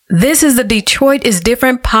This is the Detroit is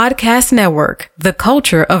Different podcast network, the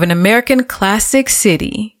culture of an American classic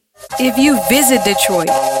city. If you visit Detroit,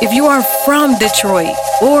 if you are from Detroit,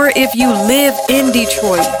 or if you live in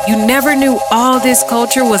Detroit, you never knew all this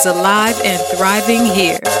culture was alive and thriving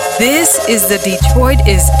here. This is the Detroit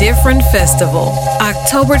is Different Festival.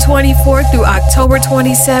 October 24th through October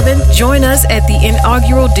 27th, join us at the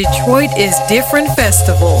inaugural Detroit is Different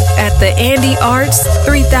Festival at the Andy Arts,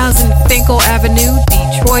 3000 Finkel Avenue,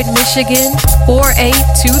 Detroit, Michigan,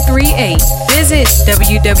 48238. Visit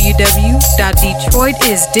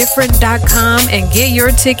www.detroitisdifferent.com and get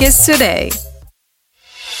your tickets today.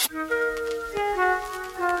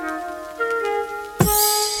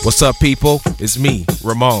 What's up, people? It's me,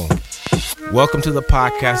 Ramon. Welcome to the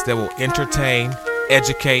podcast that will entertain,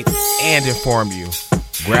 educate, and inform you.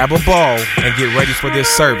 Grab a bowl and get ready for this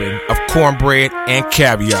serving of cornbread and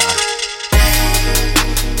caviar.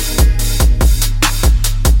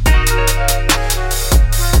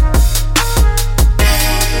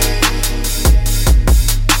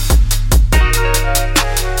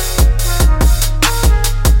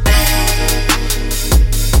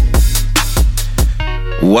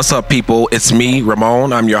 What's up, people? It's me,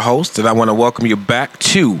 Ramon. I'm your host, and I want to welcome you back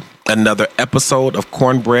to another episode of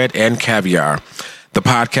Cornbread and Caviar, the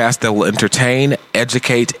podcast that will entertain,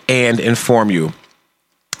 educate, and inform you.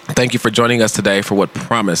 Thank you for joining us today for what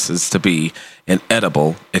promises to be an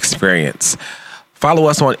edible experience. Follow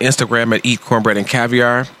us on Instagram at Eat Cornbread and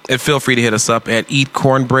Caviar, and feel free to hit us up at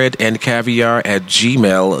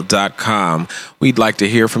eatcornbreadandcaviar@gmail.com. We'd like to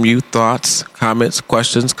hear from you, thoughts, comments,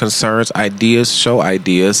 questions, concerns, ideas, show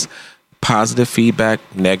ideas, positive feedback,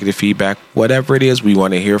 negative feedback, whatever it is, we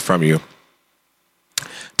want to hear from you.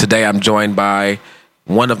 Today I'm joined by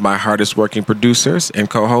one of my hardest working producers and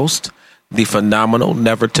co-host, the phenomenal,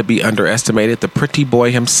 never to be underestimated, the pretty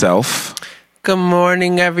boy himself. Good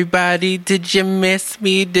morning, everybody. Did you miss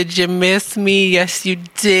me? Did you miss me? Yes, you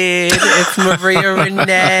did. It's Maria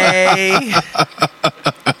Renee.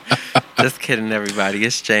 Just kidding, everybody.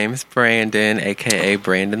 It's James Brandon, a.k.a.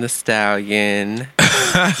 Brandon the Stallion.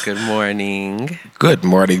 Good morning. Good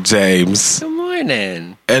morning, James. Good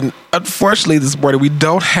morning. And unfortunately, this morning, we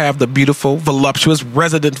don't have the beautiful, voluptuous,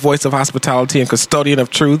 resident voice of hospitality and custodian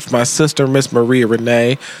of truth, my sister, Miss Maria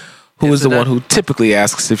Renee, who is the one who typically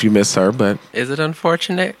asks if you miss her, but... Is it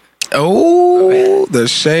unfortunate? Oh, the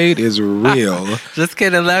shade is real. Just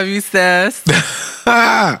kidding. Love you, sis.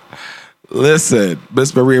 Listen,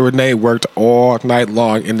 Miss Maria Renee worked all night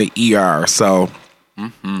long in the ER, so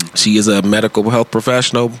she is a medical health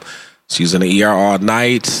professional. She's in the ER all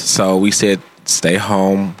night, so we said stay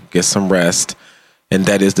home, get some rest, and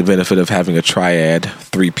that is the benefit of having a triad,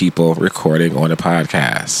 3 people recording on a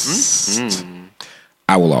podcast.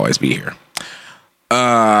 I will always be here.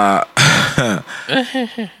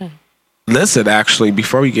 Listen, actually,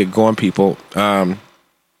 before we get going, people,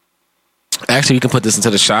 actually, you can put this into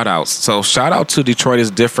the shout-outs. So, shout-out to Detroit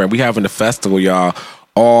is Different. We having the festival, y'all.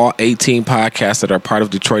 All 18 podcasts that are part of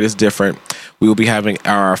Detroit is Different. We will be having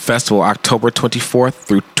our festival October 24th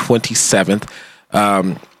through 27th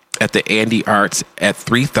at the Andy Arts at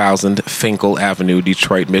 3000 Finkel Avenue,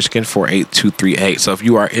 Detroit, Michigan, 48238. So, if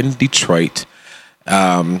you are in Detroit...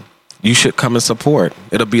 you should come and support.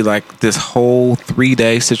 It'll be like this whole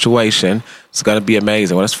 3-day situation. It's going to be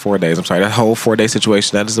amazing. Well, that's 4 days. I'm sorry. That whole 4-day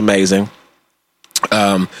situation, that is amazing.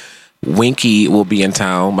 Winky will be in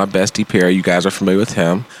town. My bestie, Perry. You guys are familiar with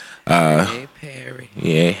him. Hey, Perry.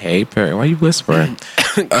 Yeah, hey, Perry. Why are you whispering?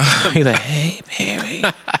 He's like, hey, Perry.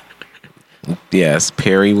 Yes,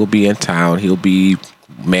 Perry will be in town. He'll be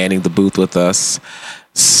manning the booth with us.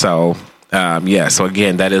 So... so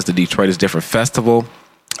again, that is the Detroit is Different Festival,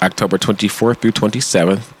 October 24th through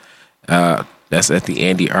 27th. That's at the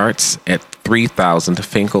Andy Arts at 3000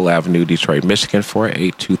 Finkel Avenue, Detroit, Michigan,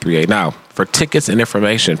 48238. Now, for tickets and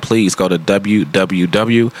information, please go to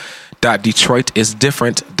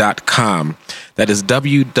www.detroitisdifferent.com. That is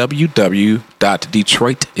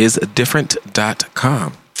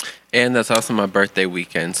www.detroitisdifferent.com. And that's also my birthday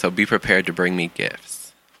weekend, so be prepared to bring me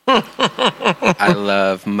gifts. I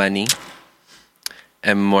love money.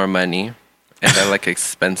 And more money. And I like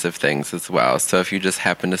expensive things as well. So if you just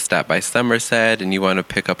happen to stop by Somerset and you want to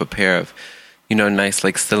pick up a pair of, nice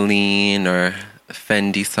like Celine or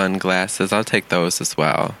Fendi sunglasses, I'll take those as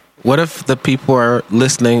well. What if the people are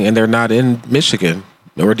listening and they're not in Michigan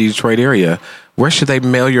or the Detroit area? Where should they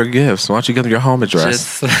mail your gifts? Why don't you give them your home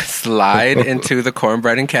address? Just slide into the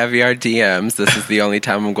Cornbread and Caviar DMs. This is the only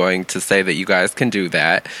time I'm going to say that you guys can do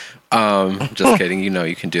that. Just kidding.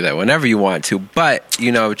 You can do that whenever you want to. But,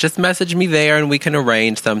 just message me there and we can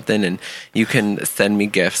arrange something and you can send me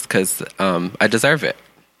gifts because I deserve it.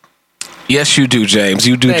 Yes, you do, James.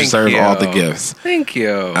 You do Thank deserve you. all the gifts. Thank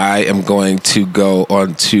you. I am going to go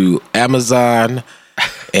onto Amazon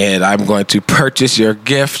and I'm going to purchase your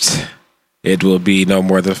gift. It will be no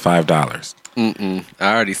more than $5. I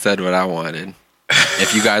already said what I wanted.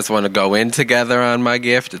 If you guys want to go in together on my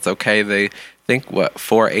gift, it's okay. They think, what,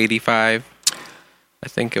 $4.85? I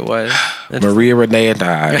think it was. Maria Renee and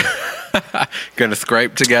I Gonna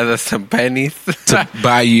scrape together some pennies to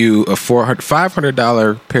buy you a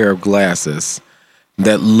 $500 pair of glasses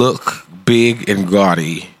that look big and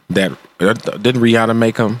gaudy. That didn't Rihanna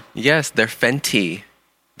make them? Yes, they're Fenty.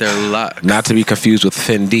 They're Luxe. Not to be confused with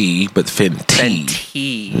Fendi, but Fenty.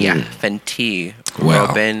 Fenty. Yeah, Fenty. Wow.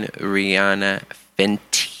 Robin, Rihanna,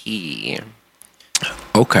 Fenty.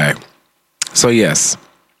 Okay. So yes,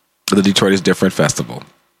 the Detroit is Different Festival.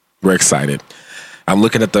 We're excited. I'm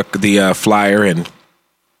looking at the flyer, and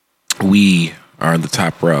we are in the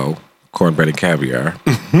top row. Cornbread and caviar.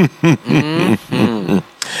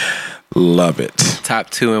 Love it. Top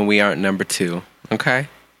 2, and we aren't number 2. Okay.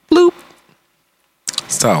 Bloop.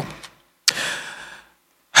 So,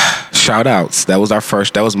 shout outs. That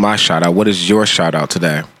was my shout out. What is your shout out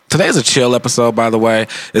today? Today is a chill episode, by the way.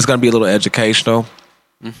 It's going to be a little educational.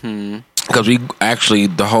 Because we actually,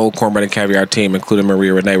 the whole Cornbread and Caviar team, including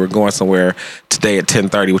Maria Renee, we're going somewhere today at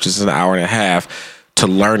 10:30, which is an hour and a half, to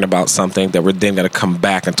learn about something that we're then going to come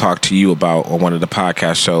back and talk to you about on one of the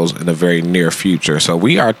podcast shows in the very near future. So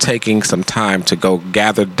we are taking some time to go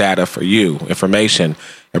gather data for you, information,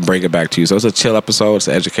 and bring it back to you. So it's a chill episode. It's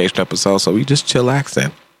an educational episode. So we just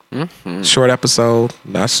chillaxing. Short episode,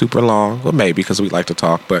 not super long. Well, maybe because we like to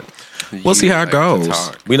talk, but we'll see how it goes.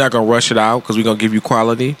 We're not going to rush it out because we're going to give you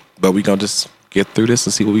quality, but we're going to just get through this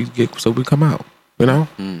and see what we get so we come out, you know?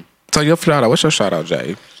 So your shout out. What's your shout out,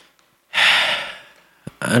 Jay?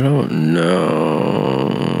 I don't know.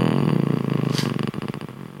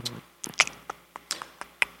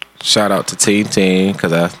 Shout out to Teen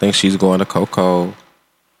because I think she's going to Coco.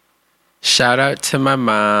 Shout out to my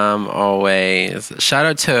mom always. Shout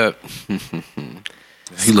out to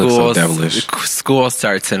He looks so devilish. School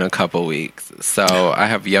starts in a couple weeks. So I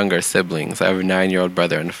have younger siblings. I have a 9-year-old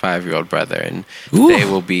brother and a 5-year-old brother. And they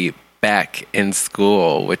will be back in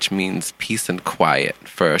school, which means peace and quiet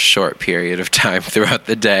for a short period of time throughout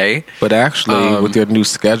the day. But actually, with your new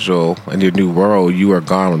schedule and your new world, you are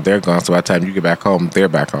gone when they're gone. So by the time you get back home, they're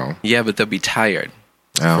back home. Yeah, but they'll be tired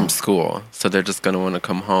from school. So they're just going to want to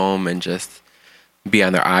come home and just be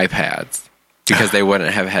on their iPads because they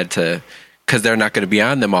wouldn't have had to, because they're not going to be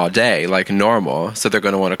on them all day like normal. So they're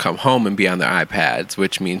going to want to come home and be on their iPads,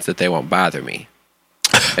 which means that they won't bother me.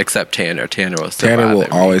 Except Tanner. Tanner will still Tanner bother will me.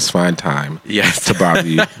 always find time to bother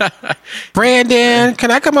you. Brandon,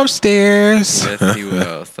 can I come upstairs? Yes, he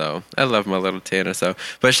will. So I love my little Tanner. So,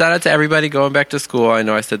 but shout out to everybody going back to school. I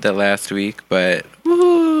know I said that last week, but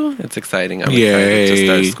woo, it's exciting. I'm excited to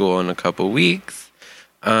start school in a couple weeks.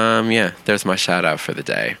 Yeah, there's my shout out for the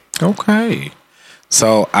day. Okay.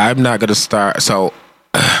 So I'm not going to start. So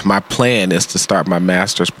my plan is to start my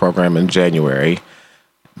master's program in January,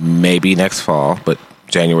 maybe next fall, but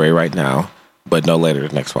January right now, but no later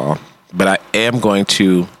than next fall. But I am going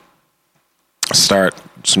to start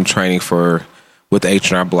some training with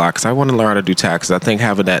H&R Block because I want to learn how to do taxes. I think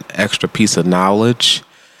having that extra piece of knowledge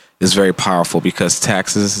is very powerful because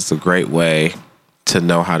taxes is a great way to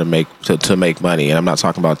know how to make money. And I'm not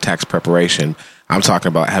talking about tax preparation. I'm talking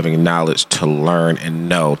about having knowledge to learn and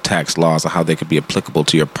know tax laws and how they could be applicable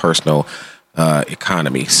to your personal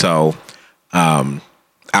economy. So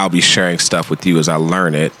I'll be sharing stuff with you as I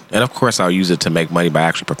learn it. And of course, I'll use it to make money by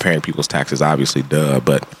actually preparing people's taxes, obviously,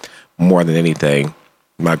 But more than anything,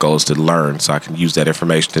 my goal is to learn so I can use that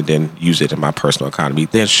information to then use it in my personal economy,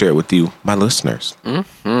 then share it with you, my listeners.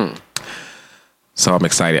 So I'm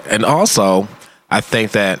excited. And also, I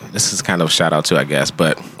think that this is kind of a shout out to, I guess,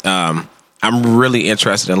 but I'm really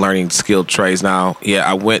interested in learning skilled trades now. Yeah,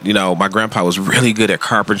 I went, my grandpa was really good at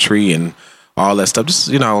carpentry and all that stuff. Just,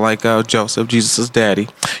 like Joseph, Jesus' daddy,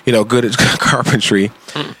 good at carpentry.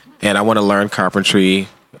 And I want to learn carpentry.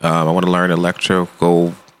 I want to learn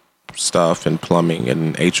electrical stuff and plumbing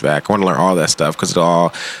and HVAC. I want to learn all that stuff because it'll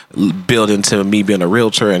all build into me being a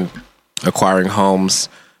realtor and acquiring homes,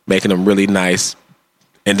 making them really nice,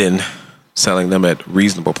 and then selling them at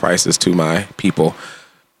reasonable prices to my people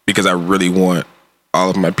because I really want all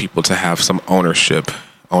of my people to have some ownership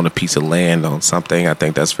on a piece of land, on something. I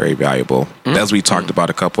think that's very valuable. As we talked about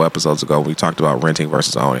a couple episodes ago, we talked about renting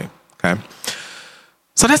versus owning. Okay.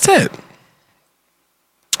 So that's it.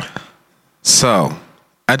 So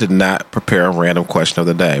I did not prepare a random question of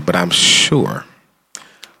the day, but I'm sure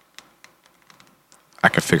I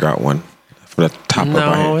can figure out one from the top of my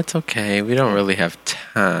head. No, it's okay. We don't really have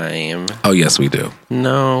time. Oh, yes, we do.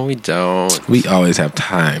 No, we don't. We always have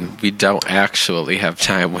time. We don't actually have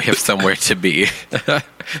time. We have somewhere to be.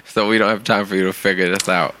 So we don't have time for you to figure this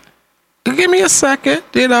out. Give me a second.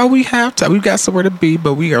 We have time. We've got somewhere to be,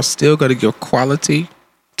 but we are still going to give quality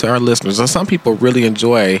to our listeners. And some people really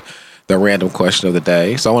enjoy the random question of the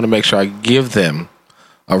day. So I want to make sure I give them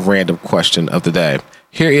a random question of the day.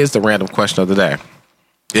 Here is the random question of the day.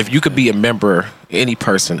 If you could be a member, any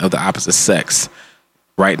person of the opposite sex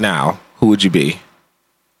right now, who would you be?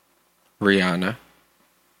 Rihanna.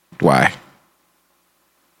 Why?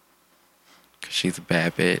 'Cause she's a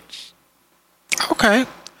bad bitch. Okay.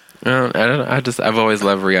 I've always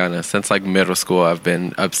loved Rihanna. Since like middle school, I've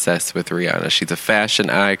been obsessed with Rihanna. She's a fashion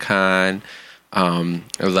icon. I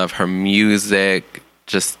love her music,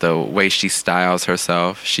 just the way she styles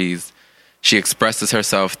herself. She expresses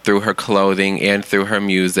herself through her clothing and through her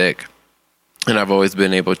music. And I've always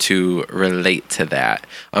been able to relate to that.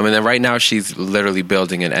 And then right now she's literally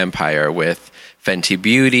building an empire with Fenty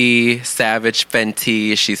Beauty, Savage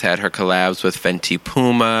Fenty. She's had her collabs with Fenty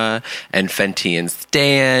Puma and Fenty and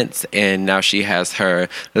Stance. And now she has her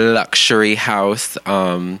luxury house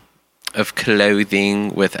of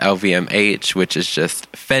clothing with LVMH, which is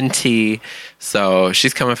just Fenty. So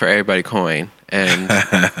she's coming for everybody coin. And,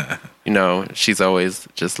 she's always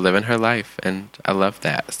just living her life. And I love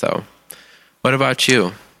that. So what about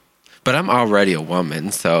you? But I'm already a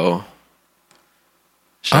woman, so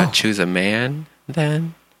should I choose a man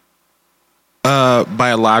then?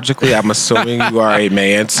 Biologically, I'm assuming you are a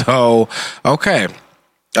man. So, okay.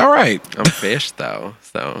 All right. I'm fish, though.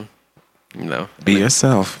 So, Be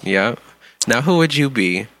yourself. Yeah. Now, who would you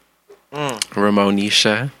be?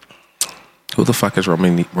 Ramonisha? Who the fuck is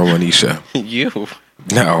Ramonisha? You.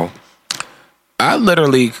 No. I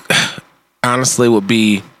literally, honestly, would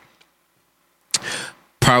be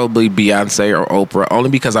probably Beyonce or Oprah, only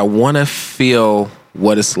because I want to feel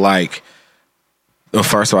what it's like. Well,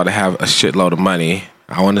 first of all, to have a shitload of money.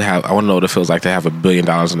 I want to know what it feels like to have $1 billion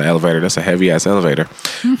in the elevator. That's a heavy ass elevator.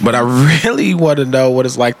 But I really want to know what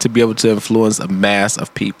it's like to be able to influence a mass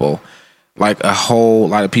of people, like a whole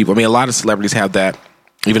lot of people. I mean, a lot of celebrities have that.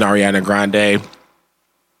 Even Ariana Grande.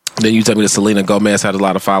 Then you tell me that Selena Gomez had a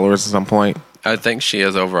lot of followers at some point. I think she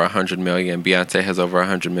has over 100 million. Beyonce has over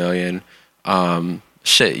 100 million.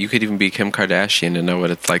 Shit, you could even be Kim Kardashian and know what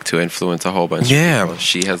it's like to influence a whole bunch of people.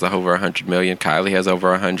 She has over 100 million. Kylie has over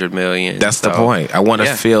 100 million. That's the point. I want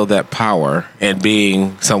to feel that power and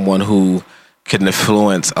being someone who can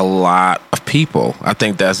influence a lot of people. I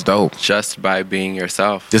think that's dope. Just by being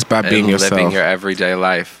yourself. Just by being yourself. Living your everyday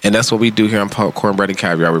life. And that's what we do here on Cornbread and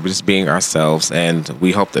Caviar. We're just being ourselves, and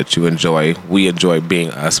we hope that you enjoy. We enjoy being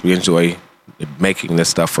us. We enjoy making this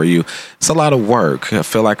stuff for you. It's a lot of work. I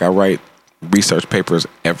feel like I write research papers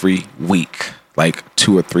every week, like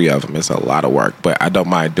 2 or 3 of them. It's a lot of work, but I don't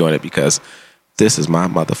mind doing it because this is my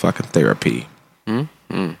motherfucking therapy.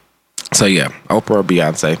 Mm-hmm. So yeah, Oprah or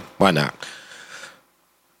Beyonce, why not?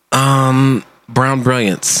 Brown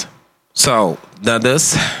Brilliance. So now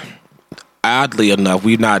this, oddly enough,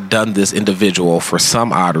 we've not done this individual for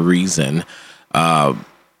some odd reason. And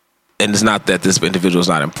it's not that this individual is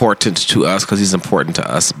not important to us, because he's important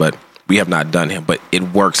to us, but we have not done him. But it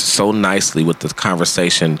works so nicely with the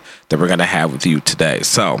conversation that we're going to have with you today.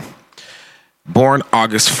 So, born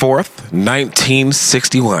August 4th,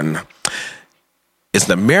 1961. He's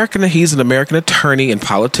an American attorney and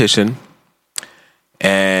politician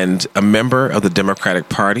and a member of the Democratic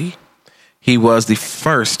Party. He was the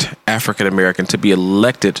first African American to be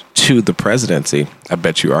elected to the presidency. I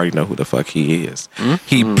bet you already know who the fuck he is. Mm-hmm.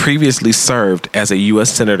 He previously served as a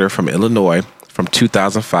U.S. Senator from Illinois from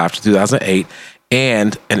 2005 to 2008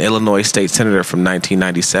 and an Illinois State Senator from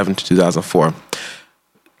 1997 to 2004.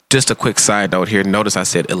 Just a quick side note here. Notice I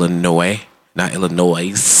said Illinois, not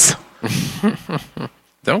Illinois.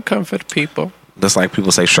 Don't come for the people. Just like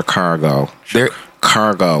people say Chicago. They're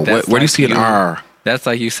cargo. Where do you see an R? That's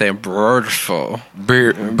like you saying birdful.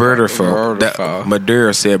 Birdful.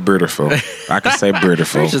 Madeira said birdful. I can say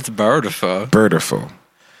birdful. It's just birdful. Birdful.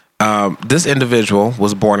 This individual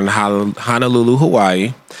was born in Honolulu,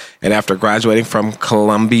 Hawaii, and after graduating from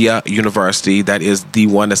Columbia University, that is the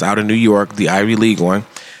one that's out in New York, the Ivy League one,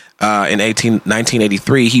 in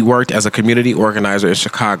 1983, he worked as a community organizer in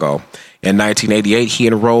Chicago. In 1988, he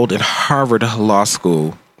enrolled in Harvard Law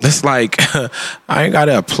School. It's like, I ain't got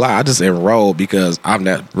to apply. I just enrolled because I'm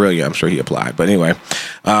not brilliant. I'm sure he applied. But anyway,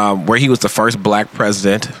 where he was the first black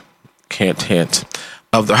president, can't hint,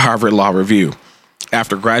 of the Harvard Law Review.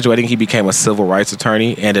 After graduating, he became a civil rights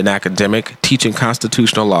attorney and an academic, teaching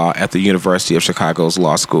constitutional law at the University of Chicago's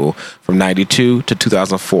Law School from 1992 to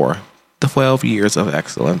 2004. 12 years of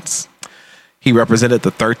excellence. He represented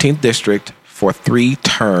the 13th District for 3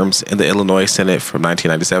 terms in the Illinois Senate from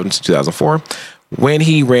 1997 to 2004. When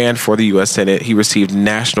he ran for the U.S. Senate, he received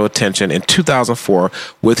national attention in 2004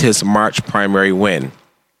 with his March primary win.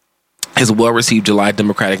 His well-received July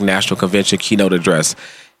Democratic National Convention keynote address.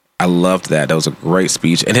 I loved that. That was a great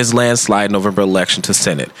speech. And his landslide November election to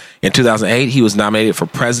Senate. In 2008, he was nominated for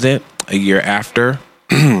president. A year after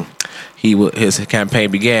his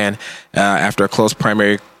campaign began, after a close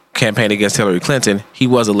primary campaign against Hillary Clinton, he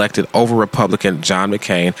was elected over Republican John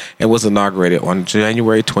McCain and was inaugurated on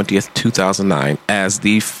January 20th, 2009 as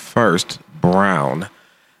the first brown,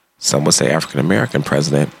 some would say African-American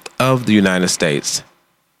president of the United States.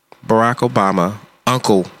 Barack Obama,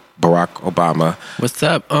 Uncle Barack Obama. What's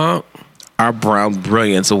up, Unc? Our Brown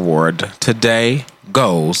Brilliance Award today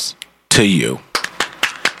goes to you.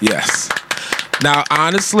 Yes. Now,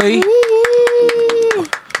 honestly,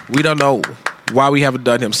 we don't know why we haven't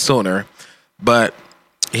done him sooner, but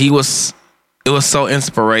it was so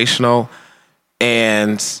inspirational,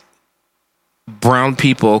 and brown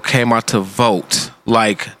people came out to vote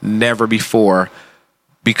like never before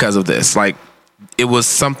because of this. Like, it was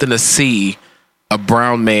something to see a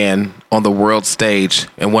brown man on the world stage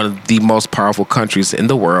in one of the most powerful countries in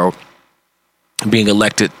the world being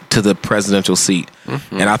elected to the presidential seat.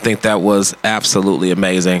 Mm-hmm. And I think that was absolutely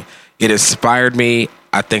amazing. It inspired me.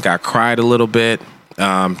 I think I cried a little bit,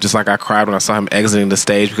 just like I cried when I saw him exiting the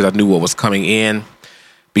stage because I knew what was coming in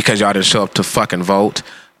because y'all didn't show up to fucking vote.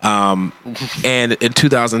 And in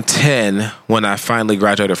 2010, when I finally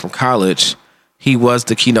graduated from college, he was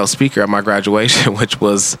the keynote speaker at my graduation, which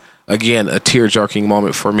was, again, a tear-jerking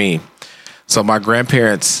moment for me. So my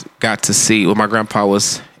grandparents got to see, well, my grandpa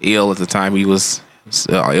was ill at the time. He was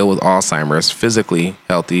ill with Alzheimer's, physically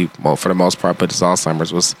healthy for the most part, but his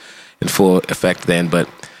Alzheimer's was in full effect then. But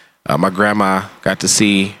my grandma got to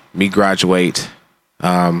see me graduate,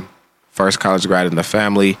 first college grad in the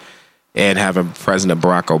family, and having President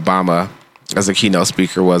Barack Obama as a keynote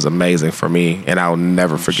speaker was amazing for me, and I'll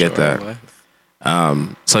never forget that.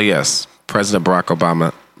 So yes, President Barack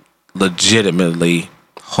Obama, legitimately,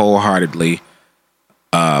 wholeheartedly,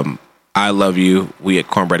 I love you. We at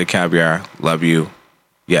Cornbread and Caviar love you.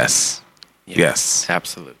 Yes.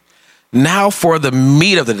 Absolutely. Now for the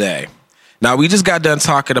meat of the day. Now, we just got done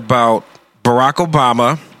talking about Barack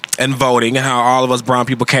Obama and voting and how all of us brown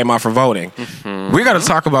people came out for voting. Mm-hmm. We're going to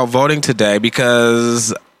talk about voting today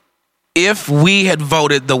because if we had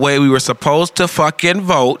voted the way we were supposed to fucking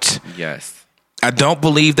vote, yes, I don't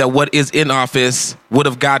believe that what is in office would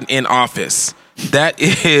have gotten in office. That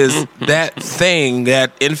is that thing,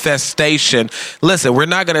 that infestation. Listen, we're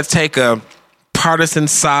not going to take a partisan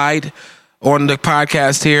side on the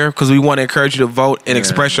podcast here because we want to encourage you to vote and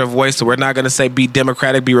express your voice. So we're not going to say be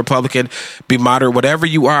Democratic, be Republican, be moderate. Whatever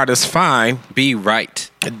you are, that's fine. Be right.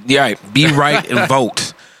 Yeah, be right and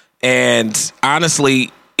vote. And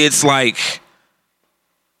honestly, it's like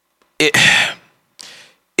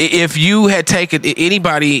if you had taken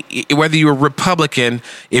anybody, whether you were Republican,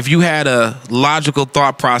 if you had a logical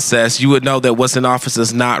thought process, you would know that what's in office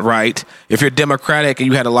is not right. If you're Democratic and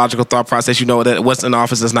you had a logical thought process, you know that what's in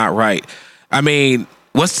office is not right. I mean,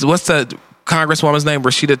 what's the Congresswoman's name?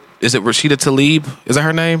 Is it Rashida Tlaib? Is that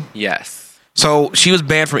her name? Yes. So she was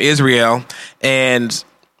banned from Israel, and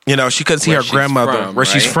you know she couldn't see her grandmother where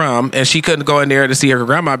she's from, and she couldn't go in there to see her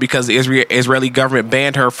grandma because the Israeli government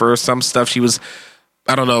banned her for some stuff she was,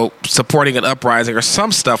 I don't know, supporting an uprising or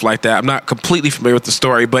some stuff like that. I'm not completely familiar with the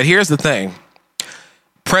story, but here's the thing.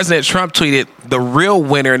 President Trump tweeted, the real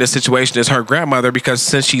winner in this situation is her grandmother because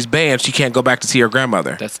since she's banned, she can't go back to see her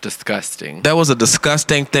grandmother. That's disgusting. That was a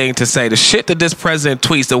disgusting thing to say. The shit that this president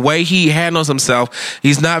tweets, the way he handles himself,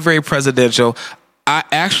 he's not very presidential. I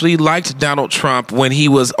actually liked Donald Trump when he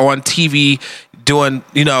was on TV doing,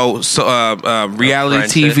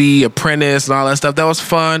 reality TV, Apprentice, and all that stuff. That was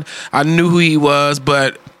fun. I knew who he was,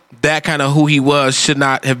 but that kind of who he was should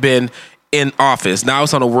not have been in office. Now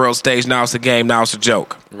it's on a world stage. Now it's a game. Now it's a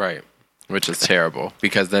joke. Right. Which is terrible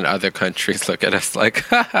because then other countries look at us like,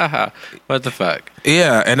 ha ha ha, what the fuck?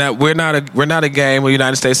 Yeah, and that we're not a game where the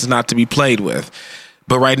United States is not to be played with.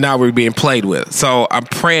 But right now we're being played with. So I'm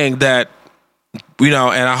praying that, and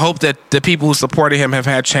I hope that the people who supported him have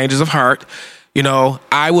had changes of heart.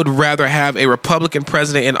 I would rather have a Republican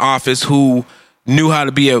president in office who knew how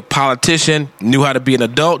to be a politician, knew how to be an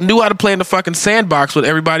adult, knew how to play in the fucking sandbox with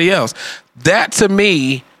everybody else. That, to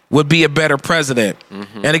me, would be a better president.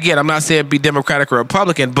 And again, I'm not saying be Democratic or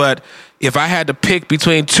Republican, but if I had to pick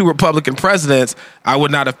between two Republican presidents, I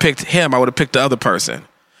would not have picked him. I would have picked the other person.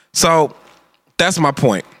 So that's my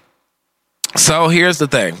point. So here's the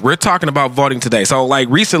thing. We're talking about voting today. So like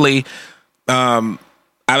recently, I've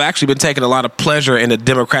actually been taking a lot of pleasure in the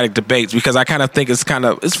Democratic debates because I kind of think it's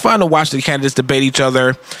fun to watch the candidates debate each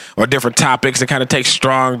other or different topics and kind of take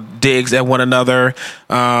strong digs at one another.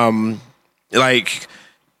 Like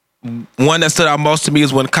one that stood out most to me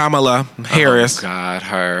is when Kamala Harris. Oh God,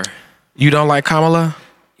 her. You don't like Kamala?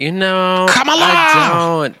 Kamala! I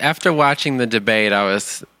don't. After watching the debate, I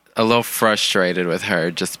was a little frustrated with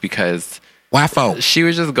her just because Why for? she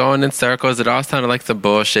was just going in circles. It all sounded like some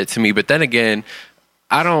bullshit to me. But then again,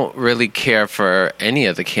 I don't really care for any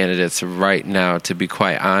of the candidates right now, to be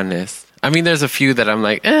quite honest. I mean, there's a few that I'm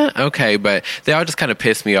like, okay, but they all just kind of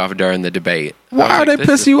piss me off during the debate. Why are they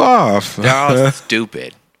piss you off? They're all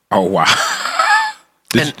stupid. Oh, wow.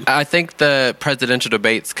 And I think the presidential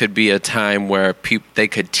debates could be a time where they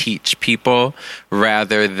could teach people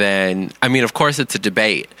rather than, I mean, of course it's a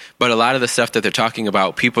debate, but a lot of the stuff that they're talking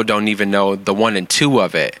about, people don't even know the 1 and 2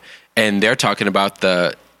 of it. And they're talking about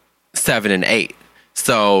the 7 and 8.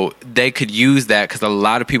 So they could use that because a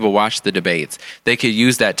lot of people watch the debates. They could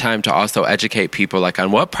use that time to also educate people like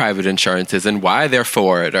on what private insurance is and why they're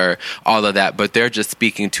for it or all of that. But they're just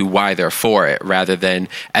speaking to why they're for it rather than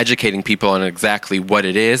educating people on exactly what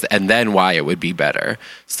it is and then why it would be better.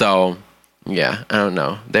 So, yeah, I don't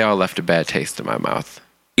know. They all left a bad taste in my mouth.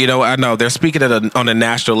 You know, I know they're speaking on a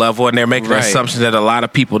national level, and they're making an assumption that a lot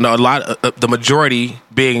of people know. The majority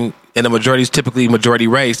being, and the majority is typically majority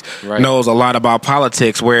race, knows a lot about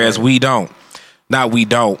politics, whereas we don't. Not we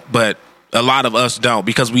don't, but a lot of us don't,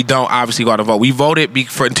 because we don't obviously go out to vote. We voted in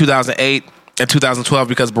 2008 and 2012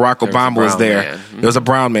 because Barack Obama was there. It was a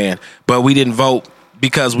brown man, but we didn't vote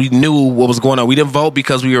because we knew what was going on. We didn't vote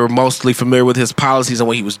because we were mostly familiar with his policies and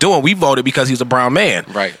what he was doing. We voted because he was a brown man.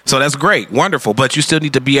 Right. So that's great, wonderful, but you still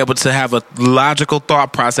need to be able to have a logical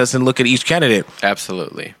thought process and look at each candidate.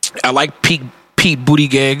 Absolutely. I like Pete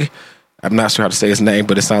Buttigieg. I'm not sure how to say his name,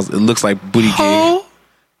 but it looks like Buttigieg. Who?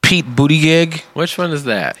 Pete Buttigieg. Which one is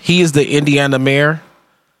that? He is the Indiana mayor.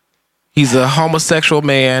 He's a homosexual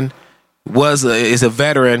man, is a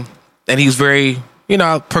veteran, and he's very,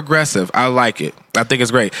 progressive. I like it. I think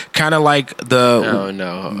it's great. Kind of like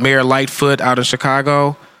the Mayor Lightfoot out in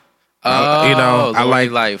Chicago. I like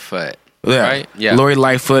Lightfoot. Yeah. Right? Yeah. Lori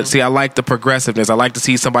Lightfoot. See, I like the progressiveness. I like to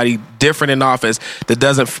see somebody different in office that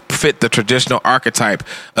doesn't fit the traditional archetype.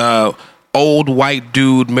 Old white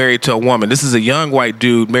dude married to a woman. This is a young white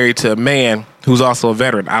dude married to a man who's also a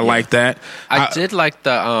veteran. I like that. I did like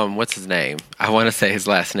the, what's his name? I want to say his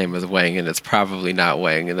last name is Wang, and it's probably not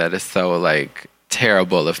Wang, and that is so,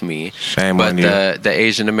 terrible of me. Shame on you. But the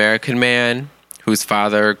Asian American man whose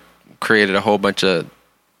father created a whole bunch of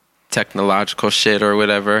technological shit or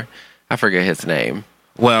whatever, I forget his name.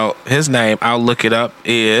 Well, his name, I'll look it up,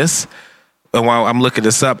 is... And while I'm looking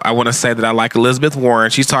this up, I want to say that I like Elizabeth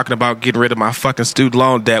Warren. She's talking about getting rid of my fucking student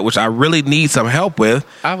loan debt, which I really need some help with.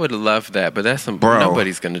 I would love that, but that's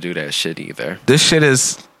nobody's going to do that shit either. This shit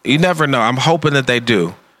is, you never know. I'm hoping that they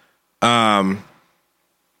do. But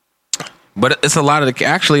it's a lot of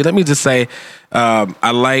actually, let me just say,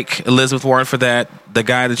 I like Elizabeth Warren for that. The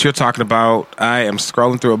guy that you're talking about, I am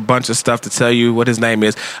scrolling through a bunch of stuff to tell you what his name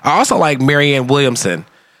is. I also like Marianne Williamson.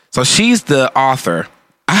 So she's the author.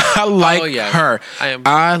 I like her.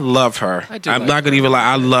 I love her. I'm not going to even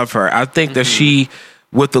lie. I love her. I think that she,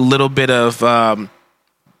 with a little bit of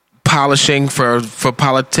polishing for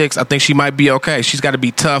politics, I think she might be okay. She's got to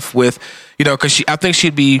be tough with, because I think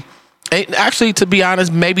she'd be, actually, to be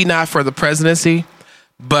honest, maybe not for the presidency,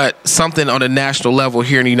 but something on a national level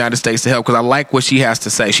here in the United States to help, because I like what she has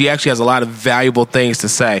to say. She actually has a lot of valuable things to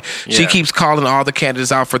say. Yeah. She keeps calling all the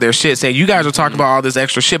candidates out for their shit, saying, you guys are talking about all this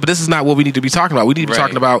extra shit, but this is not what we need to be talking about. We need to be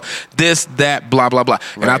talking about this, that, blah, blah, blah.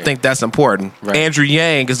 And I think that's important. Andrew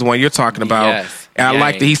Yang is the one you're talking about. Yes. And I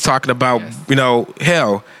like that he's talking about,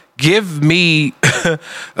 hell, give me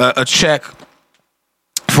a check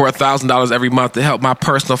for $1,000 every month to help my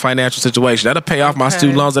personal financial situation. That'll pay off my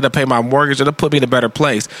student loans. That'll pay my mortgage. That'll put me in a better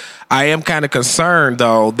place. I am kind of concerned,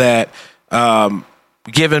 though, that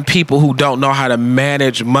giving people who don't know how to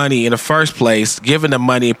manage money in the first place, giving them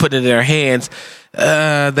money and putting it in their hands,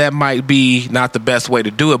 that might be not the best way to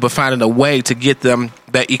do it, but finding a way to get them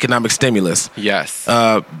that economic stimulus. Yes.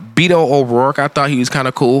 Beto O'Rourke, I thought he was kind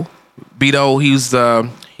of cool. Beto,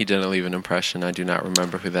 he didn't leave an impression. I do not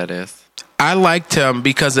remember who that is. I liked him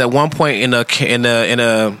because at one point in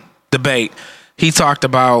a debate, he talked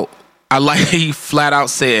about, he flat out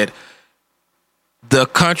said, the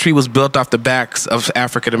country was built off the backs of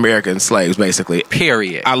African American slaves, basically.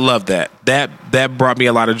 Period. I love that. That brought me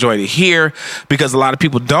a lot of joy to hear, because a lot of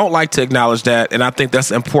people don't like to acknowledge that, and I think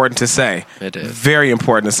that's important to say. It is. Very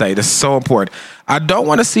important to say. That's so important. I don't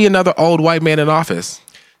want to see another old white man in office.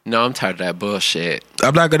 No, I'm tired of that bullshit.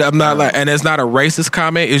 I'm not like, and it's not a racist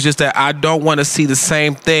comment. It's just that I don't want to see the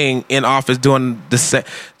same thing in office doing the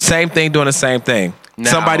same thing, doing the same thing. Now,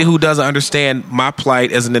 somebody who doesn't understand my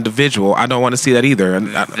plight as an individual, I don't want to see that either.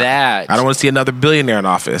 And I don't want to see another billionaire in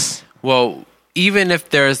office. Well, even if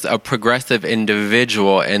there's a progressive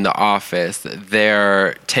individual in the office,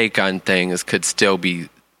 their take on things could still be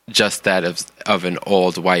just that of an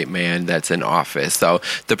old white man that's in office. So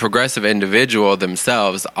the progressive individual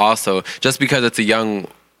themselves also, just because it's a young,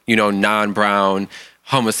 non-brown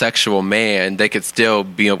homosexual man, they could still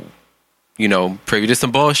be privy to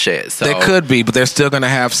some bullshit. So they could be, but they're still going to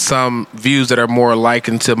have some views that are more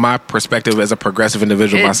likened to my perspective as a progressive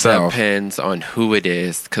individual myself. It depends on who it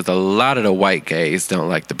is, because a lot of the white gays don't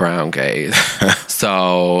like the brown gays.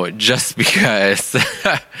 So just because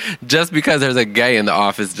there's a gay in the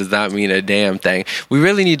office does not mean a damn thing. We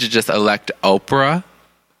really need to just elect Oprah.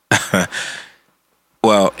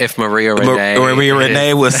 Well, if Maria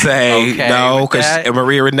Renee would say okay no, because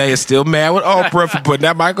Maria Renee is still mad with Oprah for putting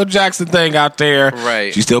that Michael Jackson thing out there.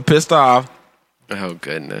 Right. She's still pissed off. Oh,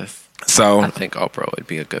 goodness. So I think Oprah would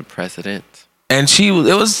be a good president. And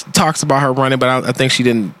it was talks about her running, but I think she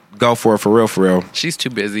didn't go for it for real. She's too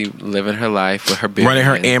busy living her life with her business. Running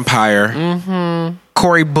her empire. Mm-hmm.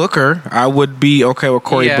 Cory Booker, I would be okay with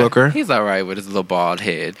Cory Booker. He's all right with his little bald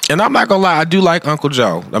head. And I'm not going to lie, I do like Uncle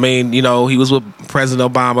Joe. I mean, he was with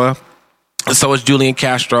President Obama. So was Julian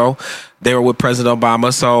Castro. They were with President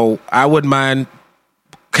Obama. So I wouldn't mind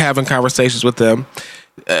having conversations with them.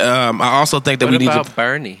 I also think that what we need to... What about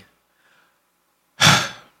Bernie?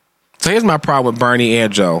 So here's my problem with Bernie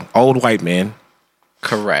and Joe. Old white men.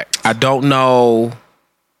 Correct. I don't know...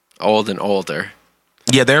 Old and older.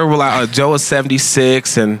 Yeah, they were like, Joe is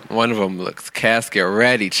 76, and... One of them looks casket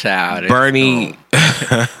ready, child. Bernie...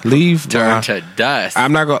 leave... Turn to dust.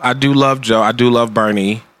 I'm not going... I do love Joe. I do love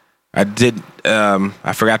Bernie. I did...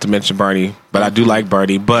 I forgot to mention Bernie, but I do like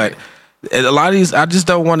Bernie. But a lot of these... I just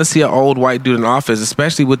don't want to see an old white dude in office,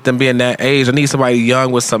 especially with them being that age. I need somebody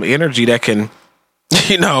young with some energy that can...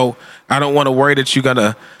 I don't want to worry that you're going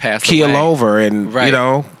to keel over and,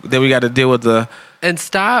 then we got to deal with the... And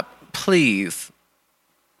stop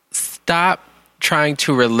trying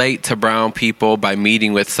to relate to brown people by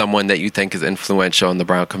meeting with someone that you think is influential in the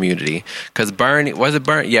brown community. Because Bernie... Was it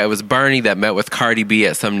Bernie? Yeah, it was Bernie that met with Cardi B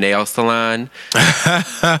at some nail salon.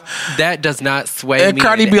 That does not sway and me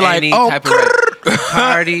Cardi in be any like, type of way.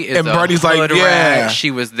 Cardi is and Bernie's like, yeah. Rat. She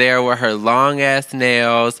was there with her long ass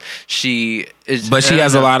nails. She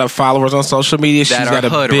has a lot of followers on social media. She's got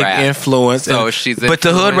a big influence. So she's but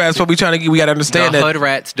the hood rats, what we trying to get, we got to understand that hood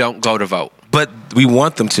rats don't go to vote. But we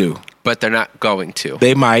want them to. But they're not going to.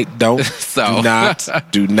 They might. Don't.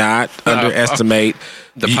 Do not underestimate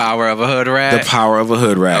the power of a hood rat. The power of a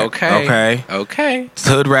hood rat. Okay.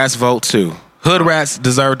 Hood rats vote too. Hood rats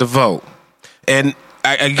deserve to vote. And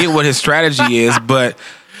I get what his strategy is, but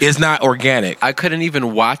it's not organic. I couldn't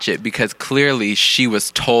even watch it because clearly she was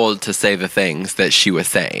told to say the things that she was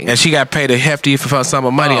saying. And she got paid a hefty sum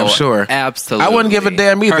of money, I'm sure. Absolutely. I wouldn't give a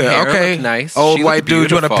damn either. Her hair okay. looked nice. Old white dude,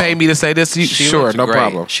 you want to pay me to say this? Sure, no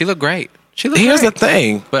problem. She looked great. Here's the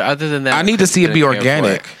thing. But other than that, I need to see it be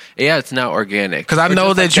organic. Yeah, it's not organic. Because I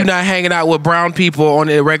know that you're not hanging out with brown people on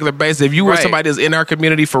a regular basis. If you were somebody that's in our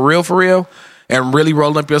community for real, and really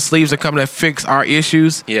rolling up your sleeves and coming to fix our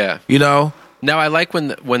issues. Yeah. Now, I like when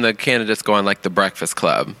the candidates go on like the Breakfast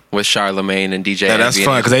Club with Charlamagne and DJ. Yeah, that's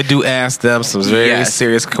fun because they do ask them some very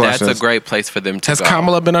serious questions. That's a great place for them to go. Has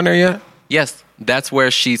Kamala been on there yet? Yes. That's where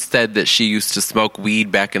she said that she used to smoke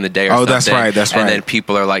weed back in the day or something. That's right. And then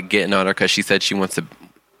people are like getting on her because she said she wants to...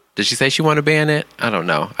 Did she say she want to ban it? I don't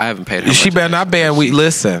know. I haven't paid her. She better not ban weed.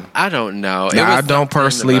 Listen. I don't know. I don't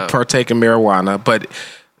personally partake in marijuana, but...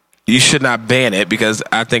 You should not ban it because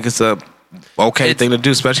I think it's a thing to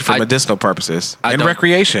do, especially for medicinal purposes and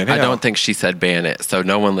recreation. I don't think she said ban it, so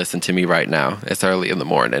no one listen to me right now. It's early in the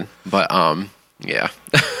morning, but yeah.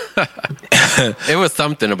 It was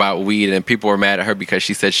something about weed, and people were mad at her because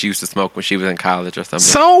she said she used to smoke when she was in college or something.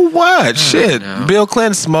 So what? Shit. Bill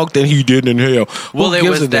Clinton smoked and he didn't inhale. Well, it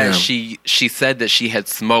was that she said that she had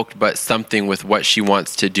smoked, but something with what she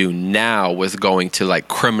wants to do now was going to like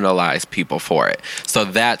criminalize people for it. So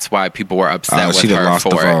that's why people were upset with her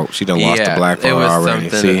for it. She done lost the black vote already.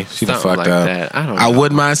 See, she done fucked up. I don't know. I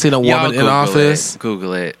wouldn't mind seeing a woman in office.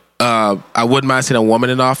 Google it. I wouldn't mind seeing a woman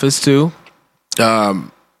in office too.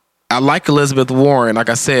 I like Elizabeth Warren, like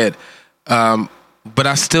I said, but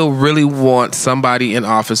I still really want somebody in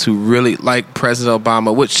office who really, like President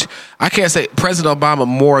Obama, which I can't say President Obama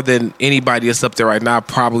more than anybody that's up there right now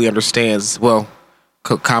probably understands. Well,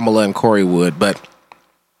 Kamala and Corey would,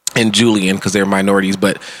 and Julian, because they're minorities.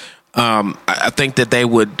 But I think that they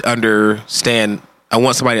would understand. I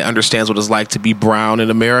want somebody that understands what it's like to be brown in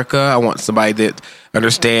America. I want somebody that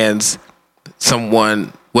understands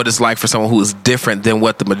what it's like for someone who is different than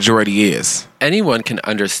what the majority is. Anyone can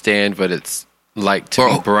understand what it's like to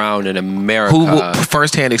be brown in America. Who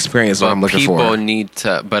firsthand experience what I'm looking for. People need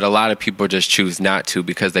to, but a lot of people just choose not to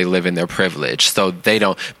because they live in their privilege. So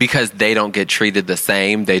because they don't get treated the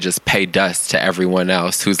same, they just pay dust to everyone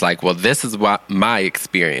else who's like, well, this is what my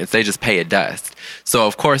experience. They just pay it dust. So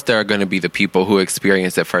of course there are going to be the people who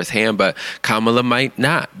experience it firsthand, but Kamala might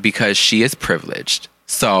not because she is privileged.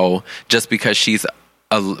 So just because she's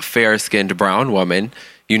a fair-skinned brown woman,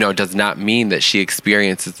 does not mean that she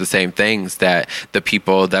experiences the same things that the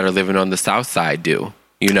people that are living on the South Side do.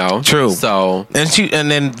 True. So and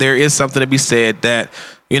then there is something to be said that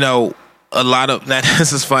a lot of that.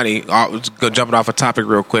 This is funny. I'll go jumping off a topic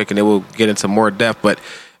real quick, and then we'll get into more depth. But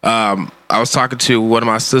I was talking to one of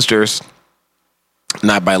my sisters.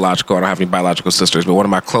 Not biological. I don't have any biological sisters, but one of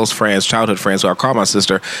my close friends, childhood friends, who I call my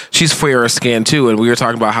sister, she's fairer skin too, and we were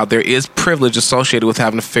talking about how there is privilege associated with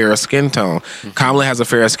having a fairer skin tone. Mm-hmm. Kamala has a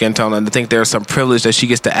fairer skin tone, and I think there's some privilege that she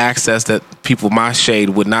gets to access that people my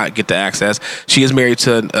shade would not get to access. She is married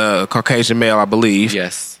to a Caucasian male, I believe.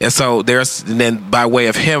 Yes. And so and then by way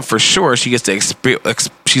of him, for sure, she gets to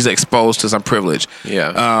she's exposed to some privilege.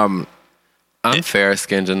 Yeah. I'm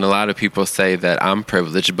fair-skinned, and a lot of people say that I'm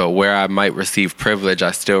privileged, but where I might receive privilege,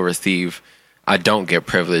 I don't get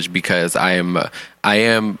privilege because I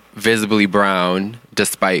am visibly brown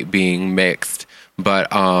despite being mixed. But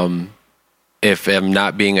if I'm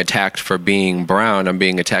not being attacked for being brown, I'm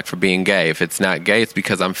being attacked for being gay. If it's not gay, it's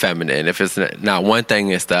because I'm feminine. If it's not one thing,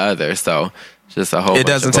 it's the other. So just a whole bunch of bullshit. It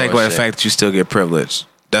doesn't take away the fact that you still get privilege.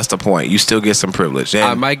 That's the point. You still get some privilege. And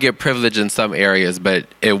I might get privilege in some areas, but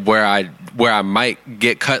where I might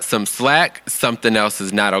get cut some slack, something else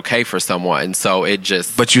is not okay for someone. So it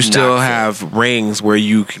just. But you still have rings where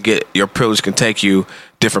you can get your privilege can take you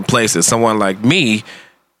different places. Someone like me,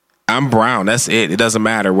 I'm brown. That's it. It doesn't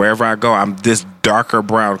matter. Wherever I go, I'm this darker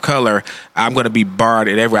brown color. I'm going to be barred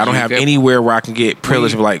at everywhere. I don't have anywhere where I can get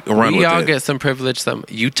privilege run with it. We all get some privilege.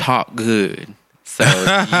 You talk good. So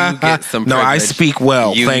you get some privilege. No, I speak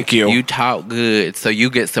well. Thank you. You talk good. So you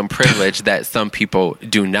get some privilege that some people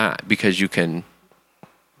do not because you can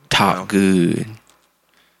talk good.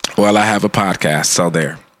 Well, I have a podcast, so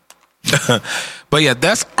there. But yeah,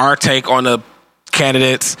 that's our take on the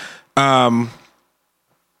candidates. I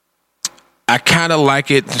kind of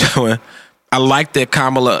like it. I like that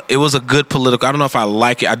Kamala. It was a good political. I don't know if I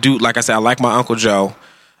like it. I do. Like I said, I like my Uncle Joe.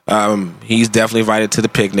 He's definitely invited to the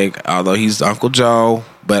picnic, although he's Uncle Joe,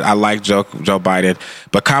 but I like Joe Biden.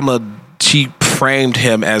 But Kamala, she framed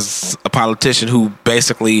him as a politician who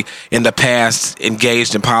basically in the past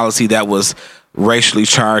engaged in policy that was racially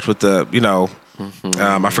charged with the,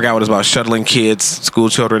 I forgot what it was about, shuttling kids, school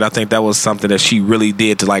children. I think that was something that she really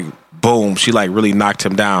did to boom, she really knocked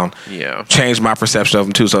him down. Yeah. Changed my perception of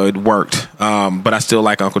him too, so it worked. But I still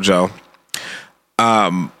like Uncle Joe.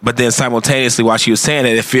 But then simultaneously, while she was saying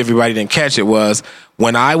it, if everybody didn't catch it, was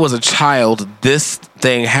when I was a child, this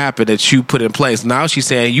thing happened that you put in place. Now she's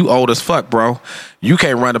saying, you old as fuck, bro. You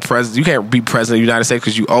can't run the president. You can't be president of the United States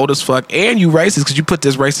because you old as fuck, and you racist because you put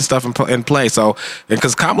this racist stuff in place. So,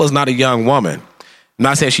 because Kamala's not a young woman. I'm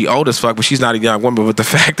not saying she old as fuck, but she's not a young woman. But the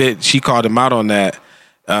fact that she called him out on that,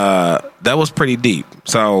 that was pretty deep.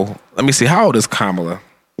 So let me see. How old is Kamala?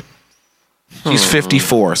 She's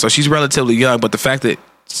 54, so she's relatively young. But the fact that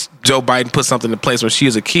Joe Biden put something in place when she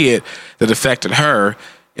was a kid that affected her,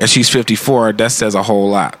 and she's 54, that says a whole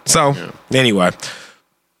lot. So, anyway.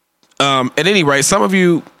 At any rate, some of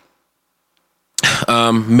you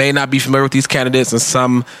may not be familiar with these candidates, and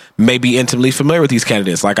some may be intimately familiar with these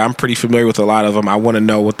candidates. Like, I'm pretty familiar with a lot of them. I want to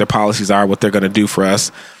know what their policies are, what they're going to do for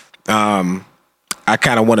us. I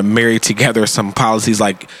kind of want to marry together some policies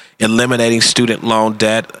like eliminating student loan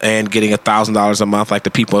debt and getting $1,000 a month like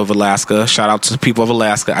the people of Alaska. Shout out to the people of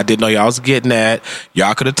Alaska. I didn't know y'all was getting that.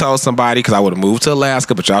 Y'all could have told somebody because I would have moved to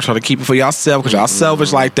Alaska, but y'all trying to keep it for y'allself because y'all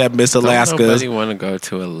selfish like that, Miss Alaska. Nobody want to go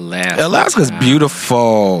to Alaska. Alaska's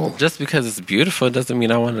beautiful. Just because it's beautiful doesn't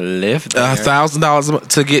mean I want to live there. $1,000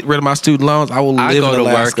 to get rid of my student loans. I will live in Alaska. I go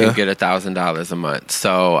to work and get $1,000 a month,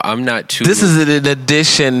 so I'm not too. This is in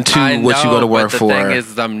addition to what you go to work for. The thing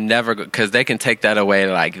is, I'm never because they can take that away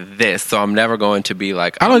like this, so I'm never going to be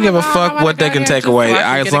like, I don't give a fuck what they can take away.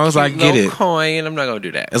 As long as I get it. Coin, I'm not going to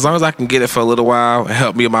do that. As long as I can get it for a little while and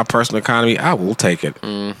help me with my personal economy, I will take it.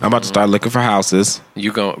 I'm about to start looking for houses.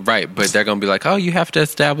 Right, but they're going to be like, oh, you have to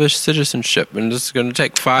establish citizenship, and this is going to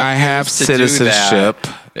take 5 I years have to citizenship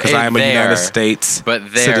because I am a there, United States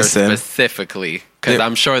but there citizen. Specifically, because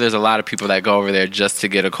I'm sure there's a lot of people that go over there just to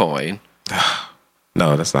get a coin.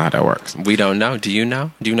 No, that's not how that works. We don't know. Do you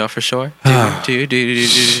know? Do you know for sure?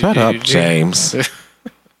 Shut up, James.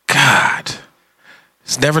 God.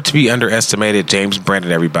 It's never to be underestimated, James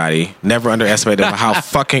Brandon, everybody. Never underestimate him, how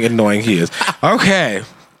fucking annoying he is. Okay.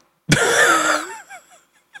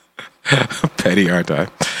 Petty, aren't I?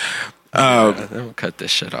 I'm going to cut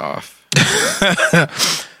this shit off.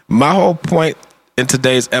 My whole point in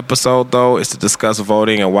today's episode, though, is to discuss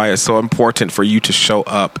voting and why it's so important for you to show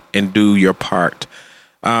up and do your part.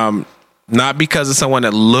 Not because of someone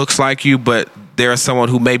that looks like you, but there's someone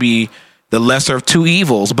who may be the lesser of two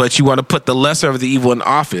evils, but you want to put the lesser of the evil in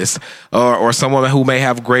office, or someone who may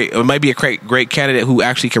have a great candidate who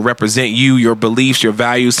actually can represent you, your beliefs, your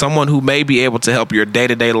values, someone who may be able to help your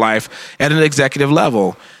day-to-day life at an executive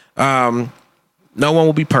level. No one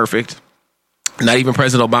will be perfect. Not even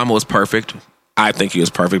President Obama was perfect. I think he was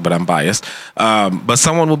perfect, but I'm biased. But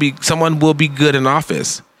someone will be good in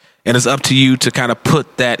office, and it's up to you to kind of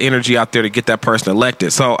put that energy out there to get that person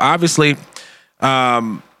elected. So obviously,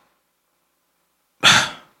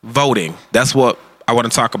 voting. That's what I want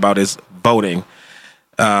to talk about, is voting.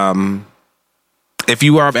 If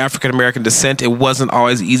you are of African American descent, it wasn't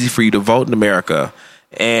always easy for you to vote in America.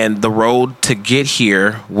 And the road to get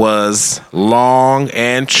here was long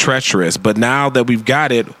and treacherous. But now that we've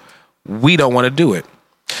got it, we don't want to do it.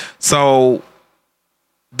 So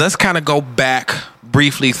let's kind of go back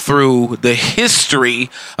briefly through the history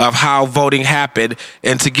of how voting happened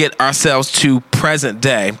and to get ourselves to present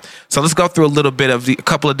day. So let's go through a little bit of a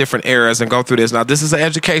couple of different eras and go through this. Now, this is an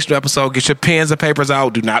educational episode. Get your pens and papers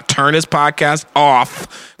out. Do not turn this podcast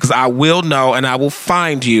off, because I will know and I will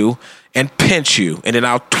find you and pinch you, and then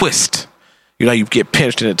I'll twist. You know, you get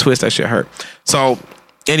pinched and then twist, that shit hurt. So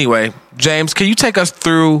anyway, James, can you take us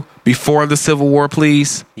through before the Civil War,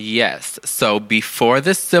 please? Yes. So before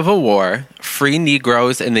the Civil War, free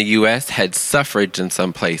Negroes in the U.S. had suffrage in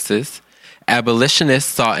some places.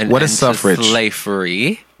 Abolitionists saw an end to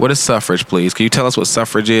slavery. What is suffrage, please? Can you tell us what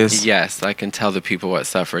suffrage is? Yes, I can tell the people what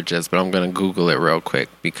suffrage is, but I'm going to Google it real quick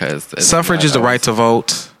because suffrage is the right to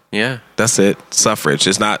vote. Yeah, that's it. Suffrage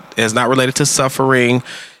is not related to suffering.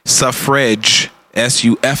 Suffrage,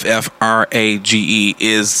 SUFFRAGE,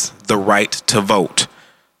 is the right to vote.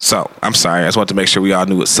 So I'm sorry, I just wanted to make sure we all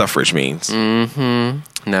knew what suffrage means.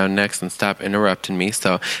 Now, next, and stop interrupting me.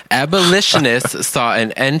 So, abolitionists saw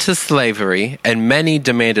an end to slavery, and many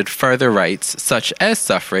demanded further rights, such as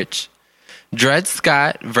suffrage. Dred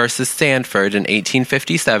Scott versus Sanford in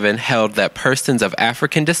 1857 held that persons of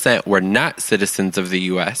African descent were not citizens of the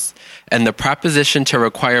U.S., and the proposition to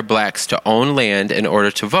require blacks to own land in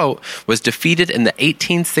order to vote was defeated in the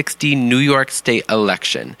 1860 New York State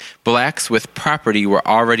election. Blacks with property were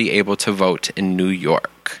already able to vote in New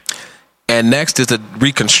York. And next is the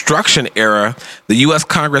Reconstruction era. The U.S.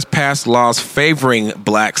 Congress passed laws favoring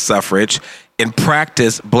black suffrage. In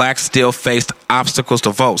practice, blacks still faced obstacles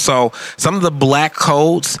to vote. So some of the black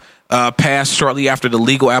codes passed shortly after the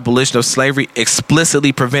legal abolition of slavery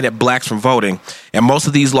explicitly prevented blacks from voting. And most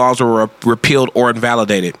of these laws were repealed or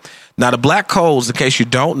invalidated. Now, the black codes, in case you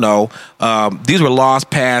don't know, these were laws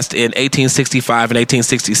passed in 1865 and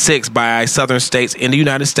 1866 by southern states in the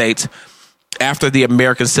United States after the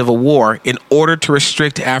American Civil War in order to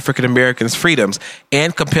restrict African Americans' freedoms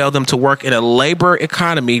and compel them to work in a labor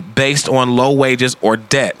economy based on low wages or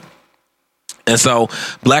debt. And so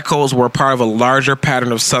black codes were part of a larger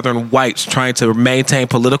pattern of Southern whites trying to maintain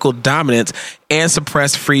political dominance and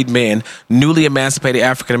suppress freedmen, newly emancipated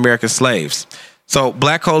African American slaves. So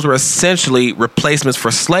black codes were essentially replacements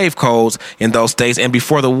for slave codes in those states. And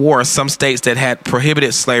before the war, some states that had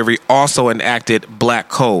prohibited slavery also enacted black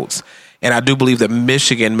codes. And I do believe that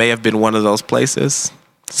Michigan may have been one of those places.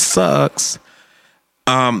 Sucks.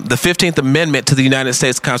 The 15th Amendment to the United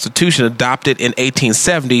States Constitution, adopted in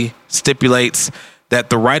 1870, stipulates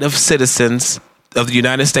that the right of citizens of the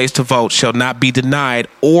United States to vote shall not be denied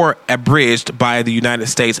or abridged by the United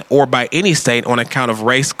States or by any state on account of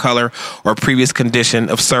race, color, or previous condition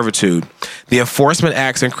of servitude. The Enforcement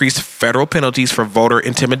Acts increased federal penalties for voter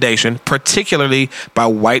intimidation, particularly by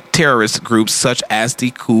white terrorist groups such as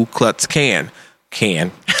the Ku Klux Klan.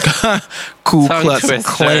 Ku Klux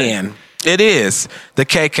Klan. It is the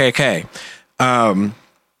KKK.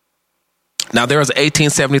 Now, there was an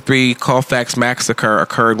 1873 Colfax massacre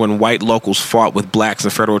occurred when white locals fought with blacks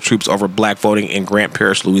and federal troops over black voting in Grant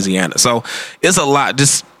Parish, Louisiana. So it's a lot.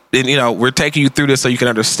 Just, you know, we're taking you through this so you can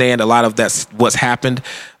understand a lot of that's what's happened.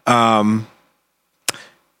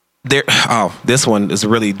 This one is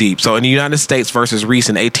really deep. So in the United States versus Reese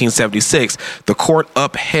in 1876, the court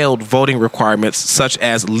upheld voting requirements such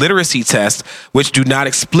as literacy tests, which do not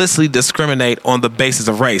explicitly discriminate on the basis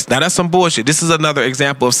of race. Now, that's some bullshit. This is another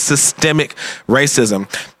example of systemic racism.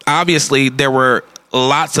 Obviously, there were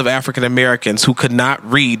lots of African Americans who could not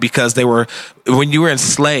read because when you were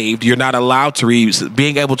enslaved, you're not allowed to read.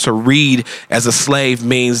 Being able to read as a slave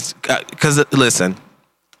means, listen,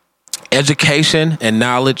 education and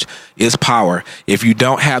knowledge is power. If you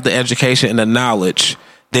don't have the education and the knowledge,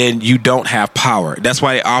 then you don't have power. That's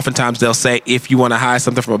why oftentimes they'll say, if you want to hide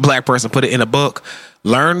something from a black person, put it in a book.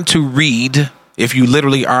 Learn to read if you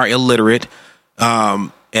literally are illiterate.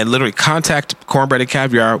 And literally contact Cornbread and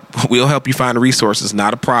Caviar. We'll help you find the resources,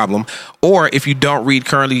 not a problem. Or if you don't read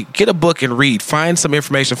currently, get a book and read. Find some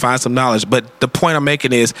information, find some knowledge. But the point I'm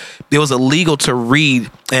making is it was illegal to read,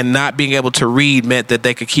 and not being able to read meant that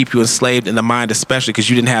they could keep you enslaved in the mind, especially because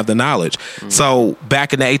you didn't have the knowledge. Mm-hmm. So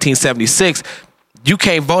back in the 1876, you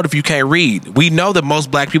can't vote if you can't read. We know that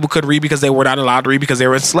most black people couldn't read because they were not allowed to read because they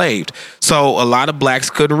were enslaved. So a lot of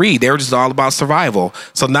blacks couldn't read. They were just all about survival.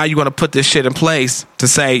 So now you're going to put this shit in place to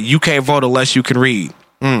say you can't vote unless you can read.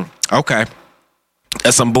 Okay.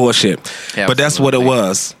 That's some bullshit. Absolutely. But that's what it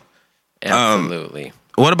was. Absolutely.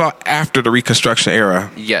 What about after the Reconstruction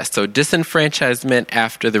era? Yes, so disenfranchisement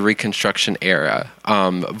after the Reconstruction era.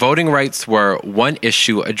 Voting rights were one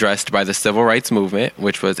issue addressed by the Civil Rights Movement,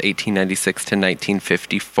 which was 1896 to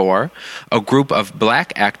 1954. A group of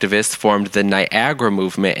black activists formed the Niagara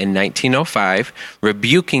Movement in 1905,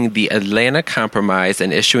 rebuking the Atlanta Compromise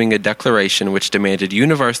and issuing a declaration which demanded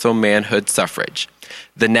universal manhood suffrage.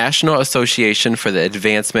 The National Association for the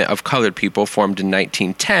Advancement of Colored People formed in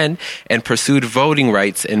 1910 and pursued voting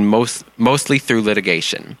rights mostly through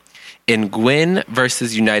litigation. In Gwynn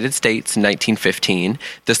versus United States in 1915,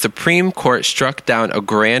 the Supreme Court struck down a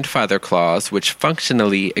grandfather clause which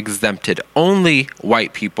functionally exempted only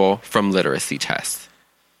white people from literacy tests.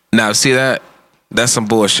 Now, see that? That's some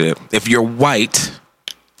bullshit. If you're white,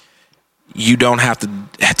 you don't have to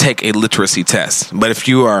take a literacy test. But if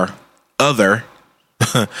you are other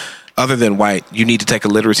than white, you need to take a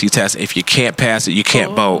literacy test. If you can't pass it, you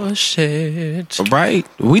can't vote. Right?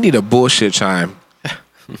 We need a bullshit chime.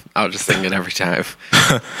 I'll just sing it every time.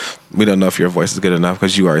 We don't know if your voice is good enough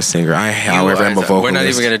because you are a singer. However, I'm a vocalist. We're not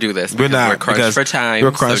even going to do this. We're not. We're crunched for time.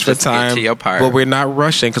 We're crunched for time. To your part. But we're not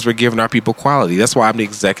rushing because we're giving our people quality. That's why I'm the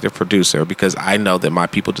executive producer, because I know that my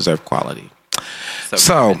people deserve quality.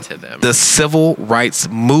 So the Civil Rights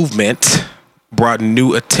Movement brought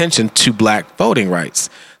new attention to black voting rights.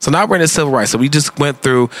 So now we're in the civil rights. So we just went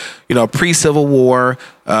through, pre-Civil War,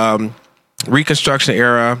 Reconstruction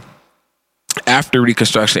era, after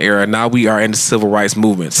Reconstruction era. Now we are in the civil rights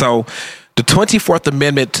movement. So the 24th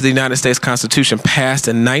Amendment to the United States Constitution, passed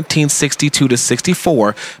in 1962 to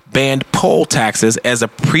 64, banned poll taxes as a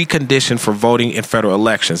precondition for voting in federal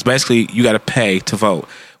elections. Basically, you got to pay to vote.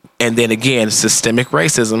 And then again, systemic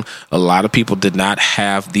racism. A lot of people did not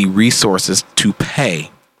have the resources to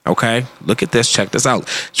pay. Okay, look at this. Check this out.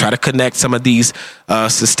 Try to connect some of these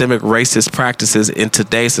systemic racist practices in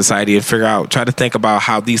today's society and try to think about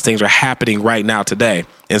how these things are happening right now today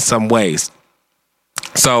in some ways.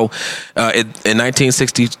 So in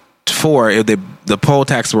 1964, the poll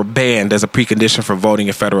taxes were banned as a precondition for voting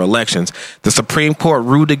in federal elections. The Supreme Court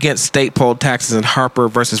ruled against state poll taxes in Harper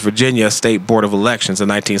versus Virginia State Board of Elections in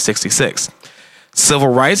 1966. Civil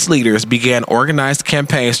rights leaders began organized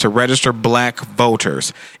campaigns to register black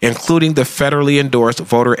voters, including the federally endorsed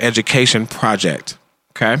Voter Education Project.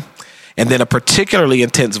 Okay? And then a particularly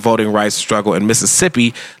intense voting rights struggle in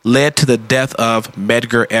Mississippi led to the death of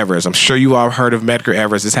Medgar Evers. I'm sure you all heard of Medgar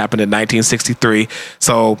Evers. This happened in 1963.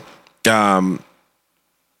 So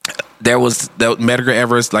there was Medgar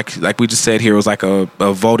Evers, like we just said here, was like a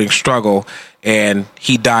voting struggle, and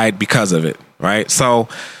he died because of it, right? So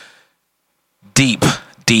deep.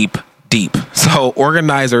 So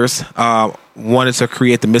organizers wanted to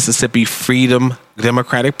create the Mississippi Freedom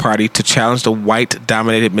Democratic Party to challenge the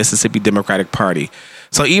white-dominated Mississippi Democratic Party.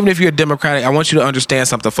 So even if you're Democratic, I want you to understand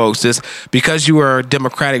something, folks. Just because you are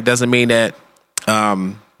Democratic doesn't mean that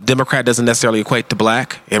Democrat doesn't necessarily equate to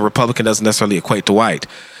black, and Republican doesn't necessarily equate to white.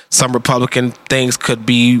 Some Republican things could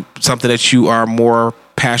be something that you are more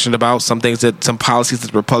passionate about. Some policies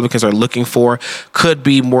that Republicans are looking for could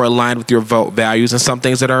be more aligned with your vote values, and some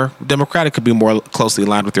things that are Democratic could be more closely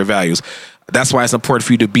aligned with your values. That's why it's important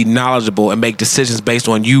for you to be knowledgeable and make decisions based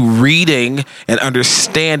on you reading and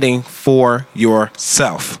understanding for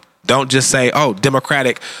yourself. Don't just say, oh,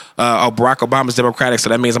 Democratic, Barack Obama's Democratic, so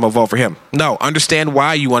that means I'm going to vote for him. No, understand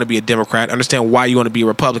why you want to be a Democrat. Understand why you want to be a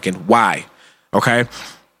Republican. Why? Okay?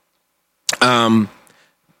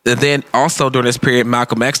 And then also during this period,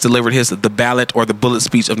 Malcolm X delivered the ballot or the bullet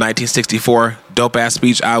speech of 1964. Dope ass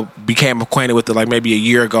speech. I became acquainted with it like maybe a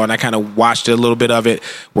year ago, and I kind of watched a little bit of it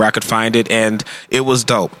where I could find it, and it was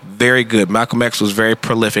dope. Very good. Malcolm X was very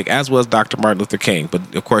prolific, as was Dr. Martin Luther King.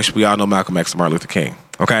 But of course, we all know Malcolm X and Martin Luther King.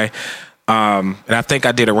 Okay, and I think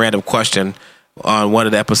I did a random question on one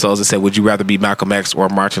of the episodes that said, "Would you rather be Malcolm X or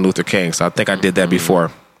Martin Luther King?" So I think I did that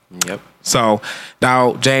before. Yep. So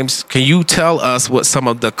now, James, can you tell us what some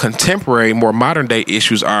of the contemporary, more modern day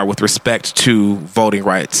issues are with respect to voting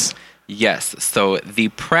rights? Yes. So the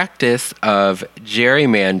practice of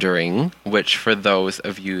gerrymandering, which for those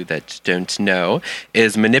of you that don't know,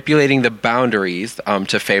 is manipulating the boundaries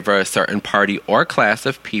to favor a certain party or class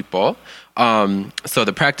of people. So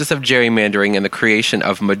the practice of gerrymandering and the creation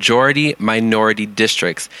of majority-minority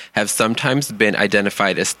districts have sometimes been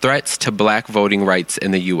identified as threats to black voting rights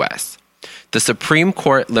in the U.S. The Supreme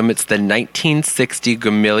Court limits the 1960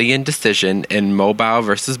 Gamillion decision in Mobile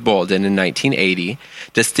versus Bolden in 1980,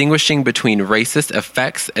 distinguishing between racist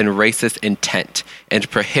effects and racist intent, and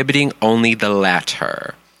prohibiting only the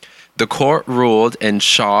latter. The court ruled in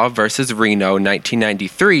Shaw versus Reno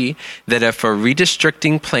 1993 that if a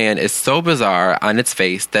redistricting plan is so bizarre on its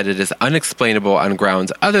face that it is unexplainable on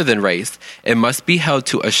grounds other than race, it must be held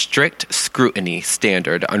to a strict scrutiny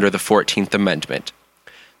standard under the 14th Amendment.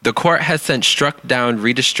 The court has since struck down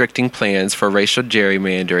redistricting plans for racial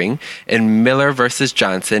gerrymandering in Miller versus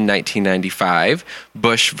Johnson 1995,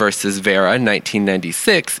 Bush versus Vera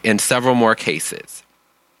 1996, and several more cases.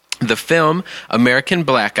 The film American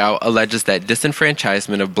Blackout alleges that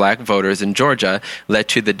disenfranchisement of black voters in Georgia led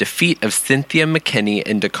to the defeat of Cynthia McKinney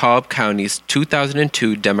in DeKalb County's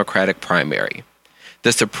 2002 Democratic primary.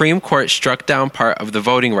 The Supreme Court struck down part of the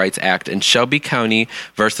Voting Rights Act in Shelby County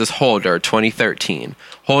versus Holder 2013,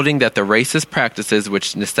 holding that the racist practices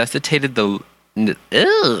which necessitated the law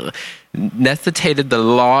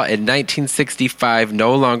in 1965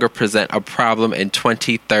 no longer present a problem in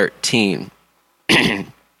 2013.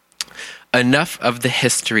 Enough of the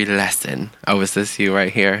history lesson. Oh, is this you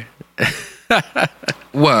right here?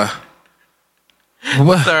 What?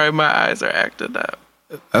 Sorry, my eyes are acting up.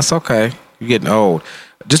 That's okay. You're getting old.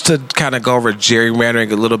 Just to kind of go over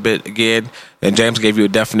gerrymandering a little bit again, and James gave you a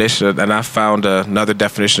definition, and I found another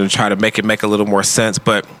definition to try to make it make a little more sense.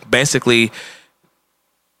 But basically,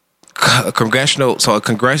 a congressional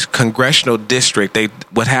district,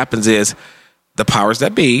 what happens is the powers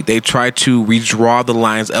that be, they try to redraw the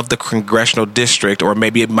lines of the congressional district, or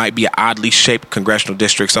maybe it might be an oddly shaped congressional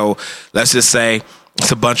district. So let's just say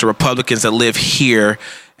it's a bunch of Republicans that live here,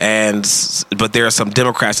 but there are some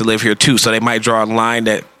Democrats that live here too. So they might draw a line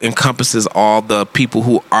that encompasses all the people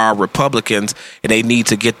who are Republicans, and they need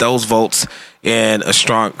to get those votes in a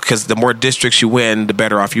strong, because the more districts you win, the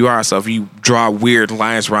better off you are. So if you draw weird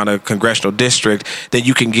lines around a congressional district, then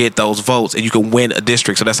you can get those votes and you can win a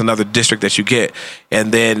district. So that's another district that you get.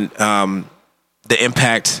 And then the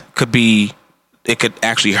impact could be, it could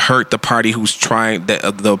actually hurt the party who's trying,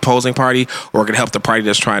 the opposing party, or it could help the party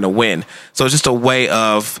that's trying to win. So it's just a way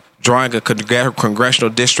of drawing a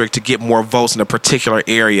congressional district to get more votes in a particular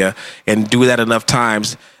area, and do that enough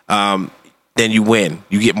times, then you win.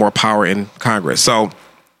 You get more power in Congress. So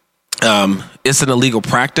it's an illegal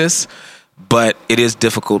practice, but it is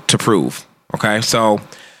difficult to prove. Okay, so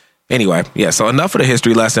anyway, yeah, so enough of the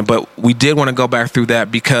history lesson, but we did want to go back through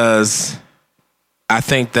that because I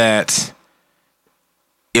think that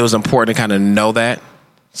it was important to kind of know that.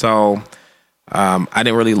 So I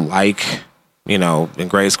didn't really like, in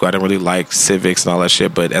grade school, I didn't really like civics and all that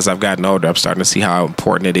shit. But as I've gotten older, I'm starting to see how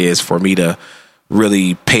important it is for me to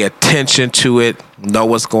really pay attention to it, know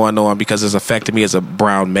what's going on, because it's affected me as a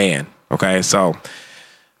brown man. Okay, so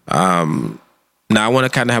now I want to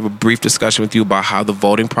kind of have a brief discussion with you about how the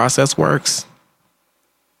voting process works.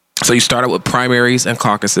 So you start out with primaries and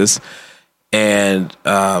caucuses, and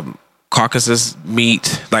caucuses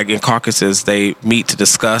meet, like in caucuses, they meet to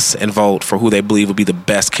discuss and vote for who they believe will be the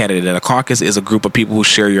best candidate. And a caucus is a group of people who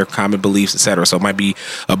share your common beliefs, etc. So it might be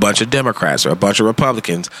a bunch of Democrats or a bunch of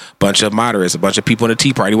Republicans, a bunch of moderates, a bunch of people in the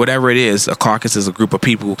Tea Party, whatever it is. A caucus is a group of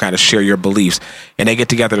people who kind of share your beliefs, and they get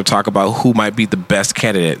together to talk about who might be the best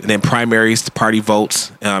candidate. And then primaries, the party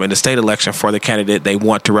votes in the state election for the candidate they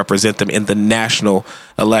want to represent them in the national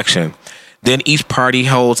election. Then each party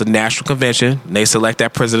holds a national convention. And they select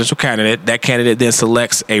that presidential candidate. That candidate then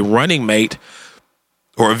selects a running mate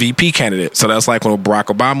or a VP candidate. So that's like when Barack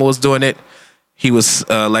Obama was doing it. He was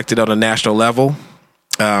elected on a national level.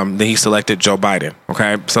 Then he selected Joe Biden.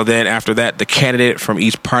 Okay. So then after that, the candidate from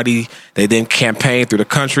each party, they then campaign through the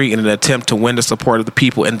country in an attempt to win the support of the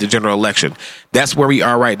people in the general election. That's where we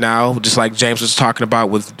are right now. Just like James was talking about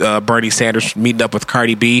with Bernie Sanders meeting up with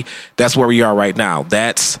Cardi B. That's where we are right now.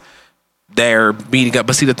 They're meeting up.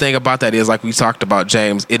 But see, the thing about that is, like we talked about,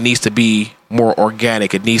 James, it needs to be more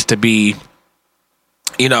organic. It needs to be,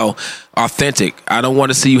 authentic. I don't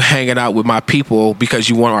want to see you hanging out with my people because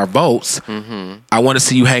you want our votes. Mm-hmm. I want to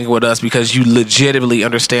see you hanging with us because you legitimately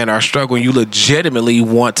understand our struggle and you legitimately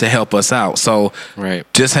want to help us out. So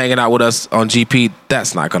just hanging out with us on GP,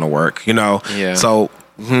 that's not going to work, Yeah. So,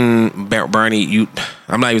 Bernie,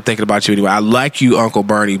 I'm not even thinking about you anyway. I like you, Uncle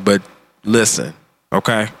Bernie, but listen,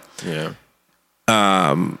 okay? Yeah.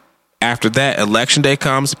 After that, election day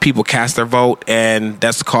comes, people cast their vote, and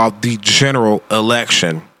that's called the general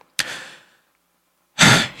election.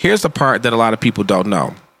 Here's the part that a lot of people don't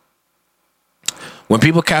know. When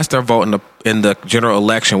people cast their vote in the general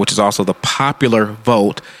election, which is also the popular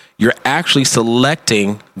vote, you're actually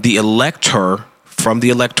selecting the elector from the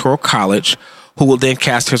Electoral College who will then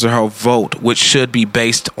cast his or her vote, which should be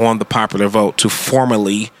based on the popular vote to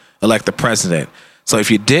formally elect the president. So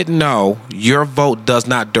if you didn't know, your vote does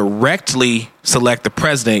not directly select the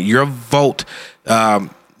president. Your vote,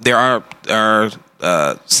 there are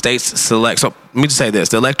states select. So let me just say this.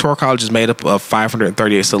 The Electoral College is made up of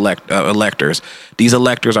 538 electors. These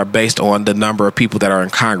electors are based on the number of people that are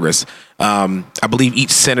in Congress. I believe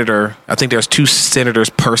each senator, I think there's 2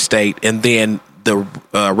 senators per state, and then the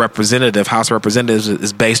House of Representatives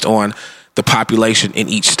is based on the population in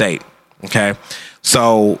each state. Okay?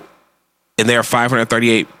 So... and there are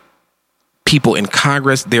 538 people in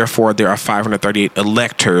Congress. Therefore, there are 538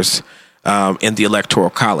 electors in the Electoral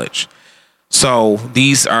College. So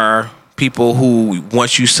these are people who,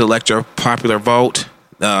 once you select your popular vote,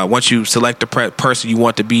 once you select the person you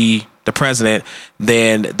want to be the president,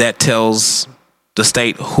 then that tells the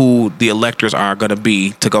state who the electors are going to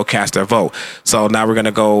be to go cast their vote. So now we're going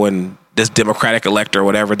to go and this Democratic elector or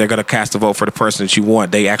whatever, they're going to cast a vote for the person that you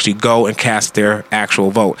want. They actually go and cast their actual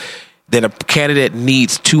vote. Then a candidate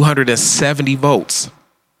needs 270 votes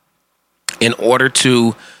in order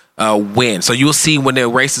to win. So you'll see when the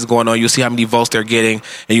race is going on, you'll see how many votes they're getting,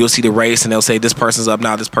 and you'll see the race, and they'll say this person's up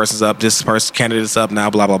now, this person's up, this person candidate's up now,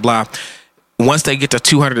 blah, blah, blah. Once they get to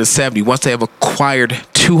 270, once they have acquired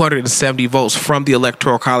 270 votes from the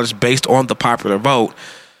Electoral College based on the popular vote,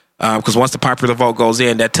 because once the popular vote goes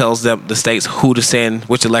in, that tells them the states who to send,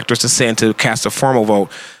 which electors to send to cast a formal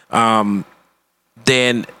vote.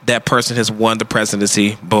 Then that person has won the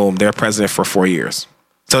presidency. Boom, they're president for 4 years.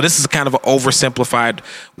 So this is kind of an oversimplified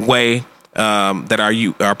way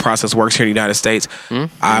that our process works here in the United States.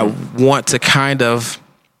 Mm-hmm. I want to kind of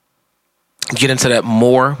get into that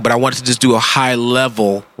more, but I wanted to just do a high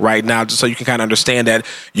level right now just so you can kind of understand that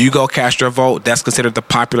you go cast your vote. That's considered the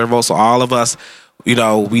popular vote. So all of us,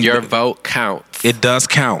 your vote counts. It does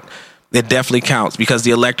count. It definitely counts because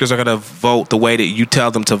the electors are going to vote the way that you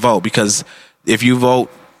tell them to vote, because if you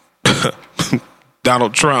vote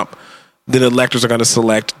Donald Trump, then the electors are going to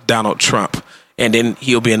select Donald Trump. And then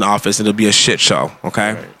he'll be in office and it'll be a shit show,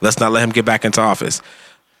 okay? Right. Let's not let him get back into office.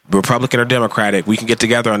 Republican or Democratic, we can get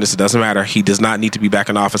together on this. It doesn't matter. He does not need to be back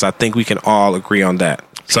in office. I think we can all agree on that.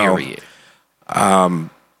 Period. So,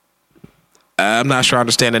 I'm not sure I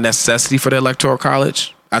understand the necessity for the Electoral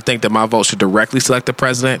College. I think that my vote should directly select the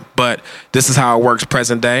president, but this is how it works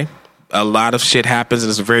present day. A lot of shit happens and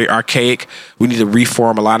it's very archaic. We need to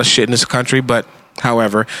reform a lot of shit in this country. But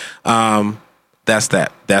however, that's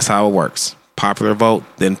that. That's how it works. Popular vote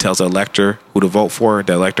then tells the elector who to vote for.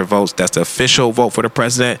 The elector votes. That's the official vote for the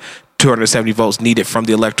president. 270 votes needed from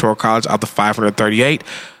the Electoral College out of the 538.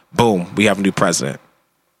 Boom, we have a new president.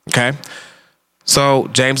 Okay? So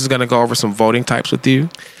James is going to go over some voting types with you.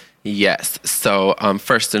 Yes. So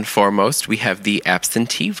first and foremost, we have the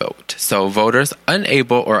absentee vote. So voters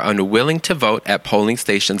unable or unwilling to vote at polling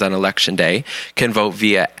stations on Election Day can vote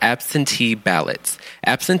via absentee ballots.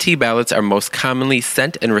 Absentee ballots are most commonly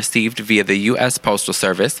sent and received via the U.S. Postal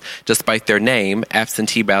Service. Despite their name,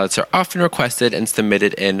 absentee ballots are often requested and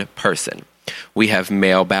submitted in person. We have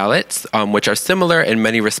mail ballots, which are similar in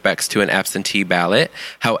many respects to an absentee ballot.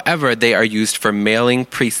 However, they are used for mailing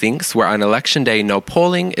precincts where on Election Day no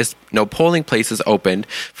polling place is opened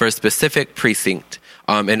for a specific precinct.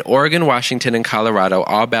 In Oregon, Washington, and Colorado,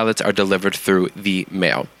 all ballots are delivered through the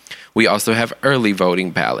mail. We also have early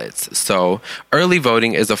voting ballots. So early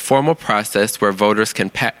voting is a formal process where voters can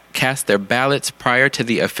cast their ballots prior to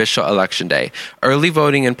the official election day. Early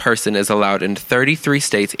voting in person is allowed in 33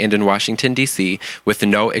 states and in Washington, D.C., with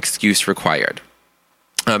no excuse required.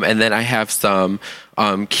 And then I have some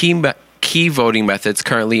key voting methods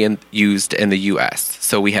currently used in the U.S.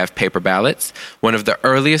 So we have paper ballots. One of the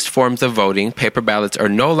earliest forms of voting, paper ballots are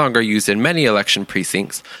no longer used in many election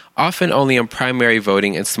precincts, often only in primary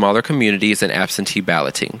voting in smaller communities and absentee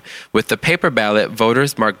balloting. With the paper ballot,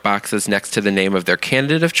 voters mark boxes next to the name of their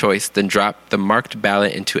candidate of choice, then drop the marked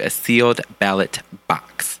ballot into a sealed ballot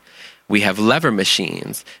box. We have lever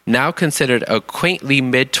machines, now considered a quaintly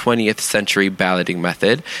mid-20th century balloting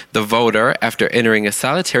method. The voter, after entering a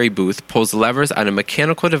solitary booth, pulls levers on a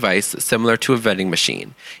mechanical device similar to a vending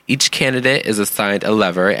machine. Each candidate is assigned a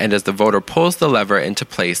lever, and as the voter pulls the lever into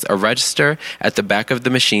place, a register at the back of the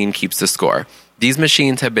machine keeps the score. These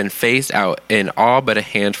machines have been phased out in all but a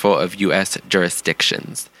handful of U.S.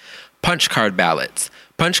 jurisdictions. Punch card ballots.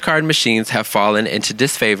 Punch card machines have fallen into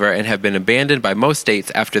disfavor and have been abandoned by most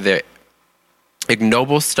states after their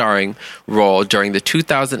ignoble starring role during the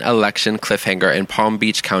 2000 election cliffhanger in Palm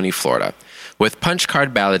Beach County, Florida. With punch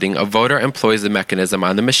card balloting, a voter employs the mechanism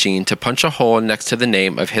on the machine to punch a hole next to the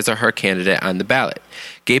name of his or her candidate on the ballot.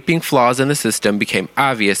 Gaping flaws in the system became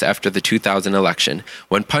obvious after the 2000 election,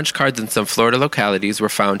 when punch cards in some Florida localities were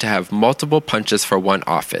found to have multiple punches for one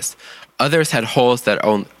office. Others had holes that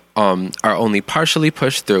are only partially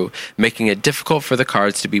pushed through, making it difficult for the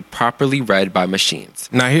cards to be properly read by machines.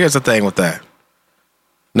 Now, here's the thing with that.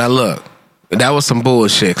 Now, look, that was some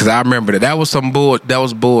bullshit, because I remember that. That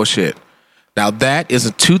was bullshit. Now, that is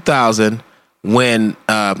in 2000 when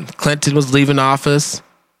Clinton was leaving office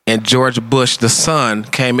and George Bush, the son,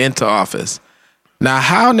 came into office. Now,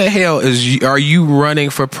 how in the hell are you running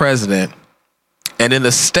for president, and in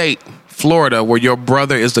the state, Florida, where your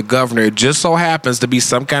brother is the governor, it just so happens to be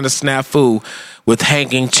some kind of snafu with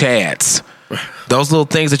hanging chads? Those little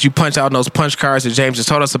things that you punch out in those punch cards that James just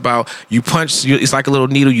told us about, it's like a little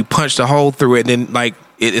needle, you punch the hole through it, and then like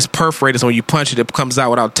it is perforated, so when you punch it, it comes out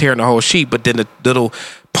without tearing the whole sheet, but then the little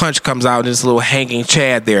punch comes out and there's a little hanging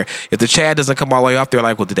chad there. If the chad doesn't come all the way off, they're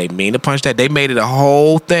like, well, did they mean to punch that? They made it a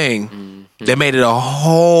whole thing. Mm-hmm. They made it a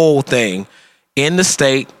whole thing in the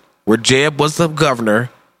state where Jeb was the governor,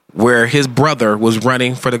 where his brother was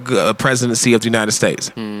running for the presidency of the United States.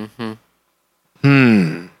 Mm-hmm.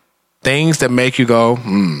 Things that make you go,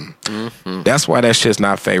 Mm-hmm. That's why that shit's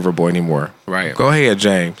not favorable anymore. Right. Go ahead,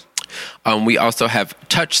 James. We also have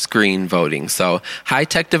touchscreen voting. So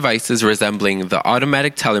high-tech devices resembling the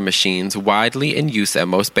automatic teller machines widely in use at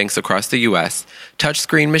most banks across the U.S.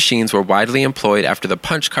 Touchscreen machines were widely employed after the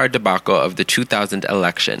punch card debacle of the 2000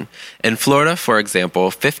 election. In Florida, for example,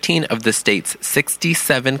 15 of the state's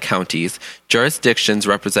 67 counties, jurisdictions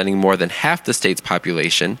representing more than half the state's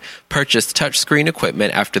population, purchased touchscreen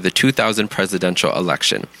equipment after the 2000 presidential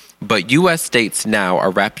election. But U.S. states now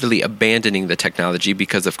are rapidly abandoning the technology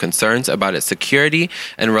because of concerns about its security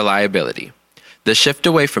and reliability. The shift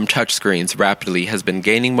away from touchscreens rapidly has been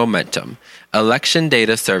gaining momentum. Election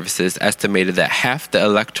data services estimated that half the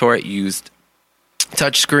electorate used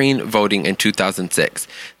touchscreen voting in 2006.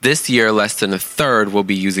 This year, less than a third will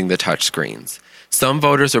be using the touchscreens. Some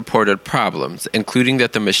voters reported problems, including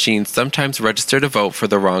that the machines sometimes register to vote for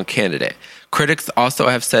the wrong candidate. Critics also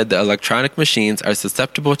have said the electronic machines are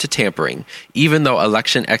susceptible to tampering, even though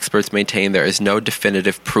election experts maintain there is no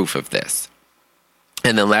definitive proof of this.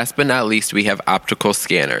 And then last but not least, we have optical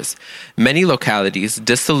scanners. Many localities,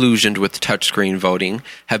 disillusioned with touchscreen voting,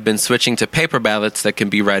 have been switching to paper ballots that can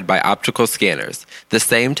be read by optical scanners, the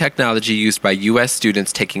same technology used by U.S.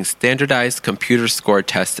 students taking standardized computer-scored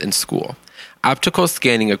tests in school. Optical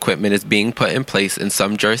scanning equipment is being put in place in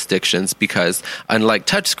some jurisdictions because, unlike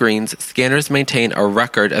touchscreens, scanners maintain a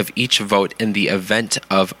record of each vote in the event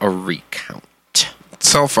of a recount.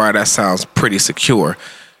 So far, that sounds pretty secure.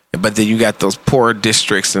 But then you got those poor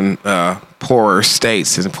districts and poorer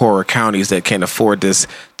states and poorer counties that can't afford this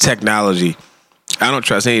technology. I don't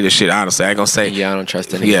trust any of this shit, honestly. I ain't gonna say. Yeah, I don't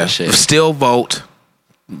trust any of this shit. Still vote.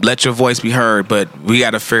 Let your voice be heard, but we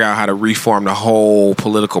got to figure out how to reform the whole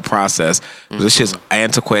political process. This shit's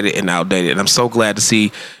antiquated and outdated. And I'm so glad to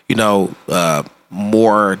see,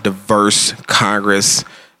 more diverse Congress,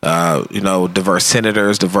 diverse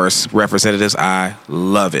senators, diverse representatives. I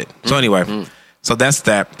love it. So anyway, so that's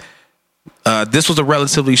that. This was a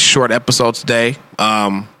relatively short episode today.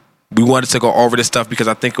 We wanted to go over this stuff because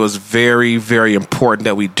I think it was very, very important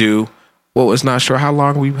that we do. Well, it's not sure how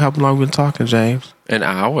long we've been talking, James. An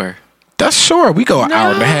hour. That's short. We go an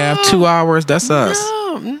hour and a half, 2 hours. That's us.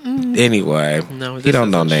 No, Anyway, No, you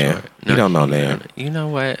don't know Nan. You don't know Nan. You know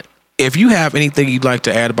what? If you have anything you'd like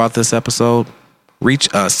to add about this episode,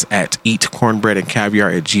 reach us at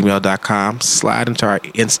eatcornbreadandcaviar@gmail.com. Slide into our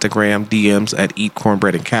Instagram DMs at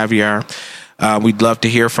eatcornbreadandcaviar. We'd love to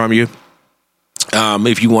hear from you.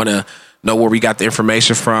 If you want to know where we got the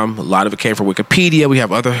information from, a lot of it came from Wikipedia. We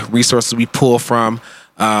have other resources we pull from.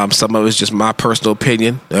 Some of it's just my personal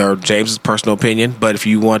opinion or James's personal opinion. But if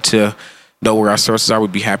you want to know where our sources are,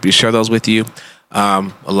 we'd be happy to share those with you.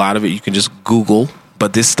 A lot of it you can just Google.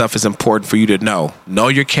 But this stuff is important for you to know. Know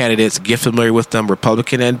your candidates, get familiar with them,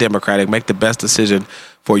 Republican and Democratic. Make the best decision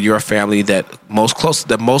for your family that most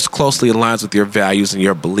closely aligns with your values and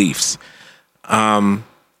your beliefs. Now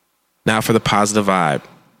for the positive vibe.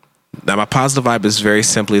 Now my positive vibe is very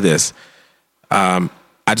simply this. I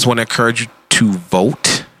just want to encourage you to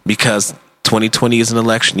vote because 2020 is an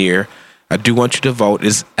election year. I do want you to vote.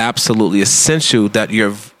 It's absolutely essential that your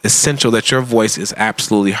voice is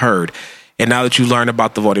absolutely heard. And now that you learn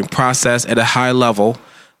about the voting process at a high level,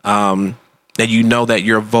 and you know that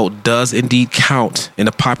your vote does indeed count in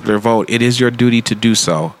a popular vote, it is your duty to do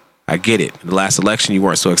so. I get it. In the last election, you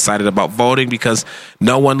weren't so excited about voting because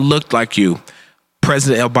no one looked like you.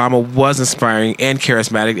 President Obama was inspiring and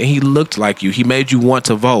charismatic, and he looked like you. He made you want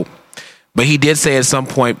to vote. But he did say at some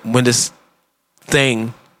point when this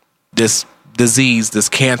disease, this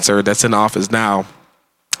cancer that's in office now,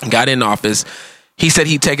 got in office, he said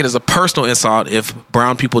he'd take it as a personal insult if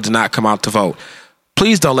brown people did not come out to vote.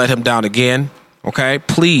 Please don't let him down again, okay?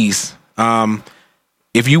 Please.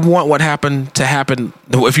 If you want what happened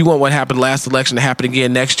last election to happen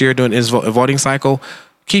again next year during this voting cycle,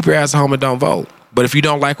 keep your ass at home and don't vote. But if you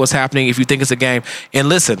don't like what's happening, if you think it's a game, and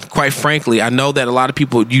listen, quite frankly, I know that a lot of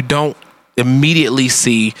people you don't immediately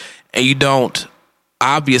see and you don't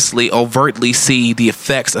obviously overtly see the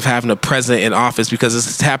effects of having a president in office because this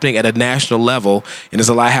is happening at a national level and there's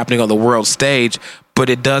a lot happening on the world stage, but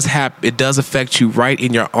it does affect you right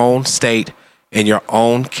in your own state, in your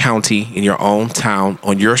own county, in your own town,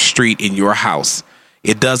 on your street, in your house.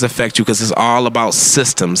 It does affect you because it's all about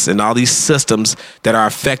systems, and all these systems that are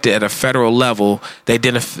affected at a federal level, they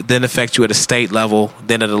then affect you at a state level,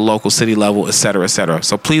 then at a local city level, et cetera, et cetera.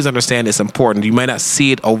 So please understand it's important. You may not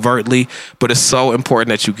see it overtly, but it's so important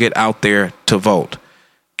that you get out there to vote.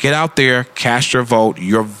 Get out there, cast your vote.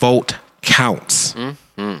 Your vote counts.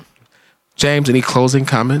 Mm-hmm. James, any closing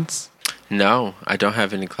comments? No, I don't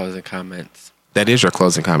have any closing comments. That is your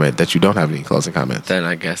closing comment, that you don't have any closing comments. Then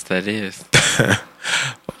I guess that is.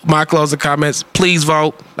 My closing comments, please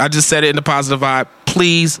vote. I just said it in the positive vibe.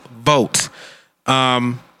 Please vote.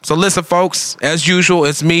 So listen, folks, as usual,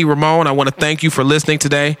 it's me, Ramon. I want to thank you for listening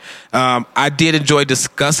today. I did enjoy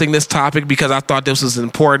discussing this topic because I thought this was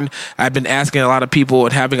important. I've been asking a lot of people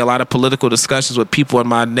and having a lot of political discussions with people in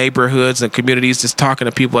my neighborhoods and communities, just talking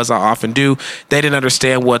to people as I often do. They didn't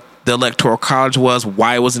understand what the Electoral College was,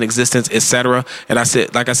 why it was in existence, etc. And I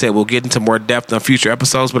said, like I said, we'll get into more depth on future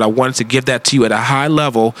episodes, but I wanted to give that to you at a high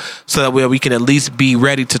level so that we can at least be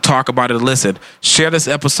ready to talk about it and listen. Share this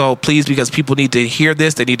episode, please, because people need to hear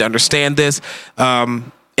this. They need to understand this.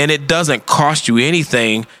 And it doesn't cost you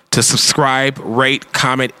anything to subscribe, rate,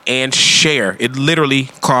 comment, and share. It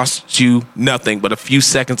literally costs you nothing but a few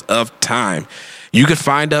seconds of time. You can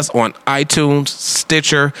find us on iTunes,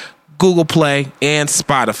 Stitcher, Google Play, and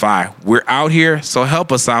Spotify. We're out here, so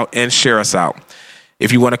help us out and share us out.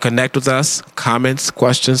 If you want to connect with us, comments,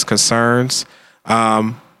 questions, concerns,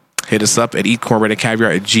 hit us up at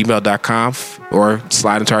eatcornbreadandcaviar@gmail.com or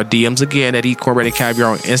slide into our DMs again at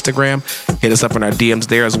eatcornbreadandcaviar on Instagram. Hit us up in our DMs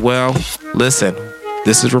there as well. Listen,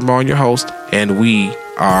 this is Ramon, your host, and we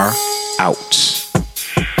are out.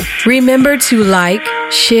 Remember to like,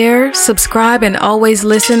 share, subscribe, and always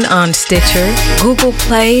listen on Stitcher, Google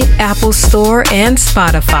Play, Apple Store, and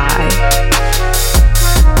Spotify.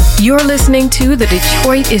 You're listening to the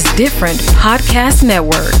Detroit is Different Podcast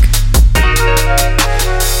Network.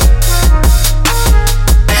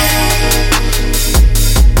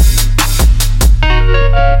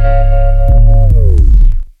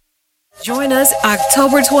 Join us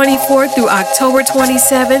October 24th through October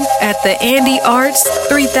 27th at the Andy Arts,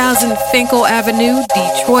 3000 Finkel Avenue,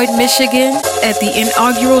 Detroit, Michigan, at the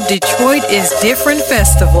inaugural Detroit is Different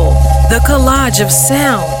Festival. The collage of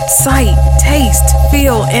sound, sight, taste,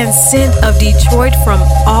 feel, and scent of Detroit from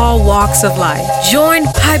all walks of life. Join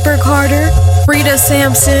Piper Carter, Frida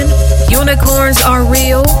Sampson, Unicorns Are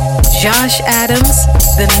Real, Josh Adams,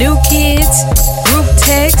 The New Kids, Group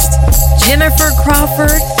Text, Jennifer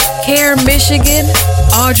Crawford, Care Michigan,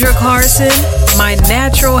 Audra Carson, My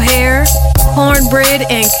Natural Hair, Cornbread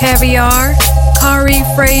and Caviar, Kari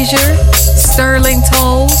Frazier, Sterling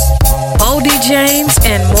Tolls, Bodie James,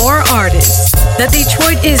 and more artists. The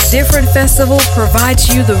Detroit is Different Festival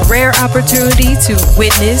provides you the rare opportunity to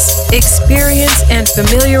witness, experience, and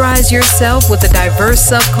familiarize yourself with the diverse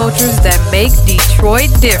subcultures that make Detroit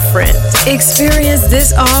different. Experience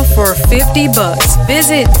this all for $50.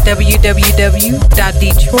 Visit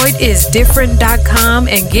www.detroitisdifferent.com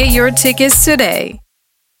and get your tickets today.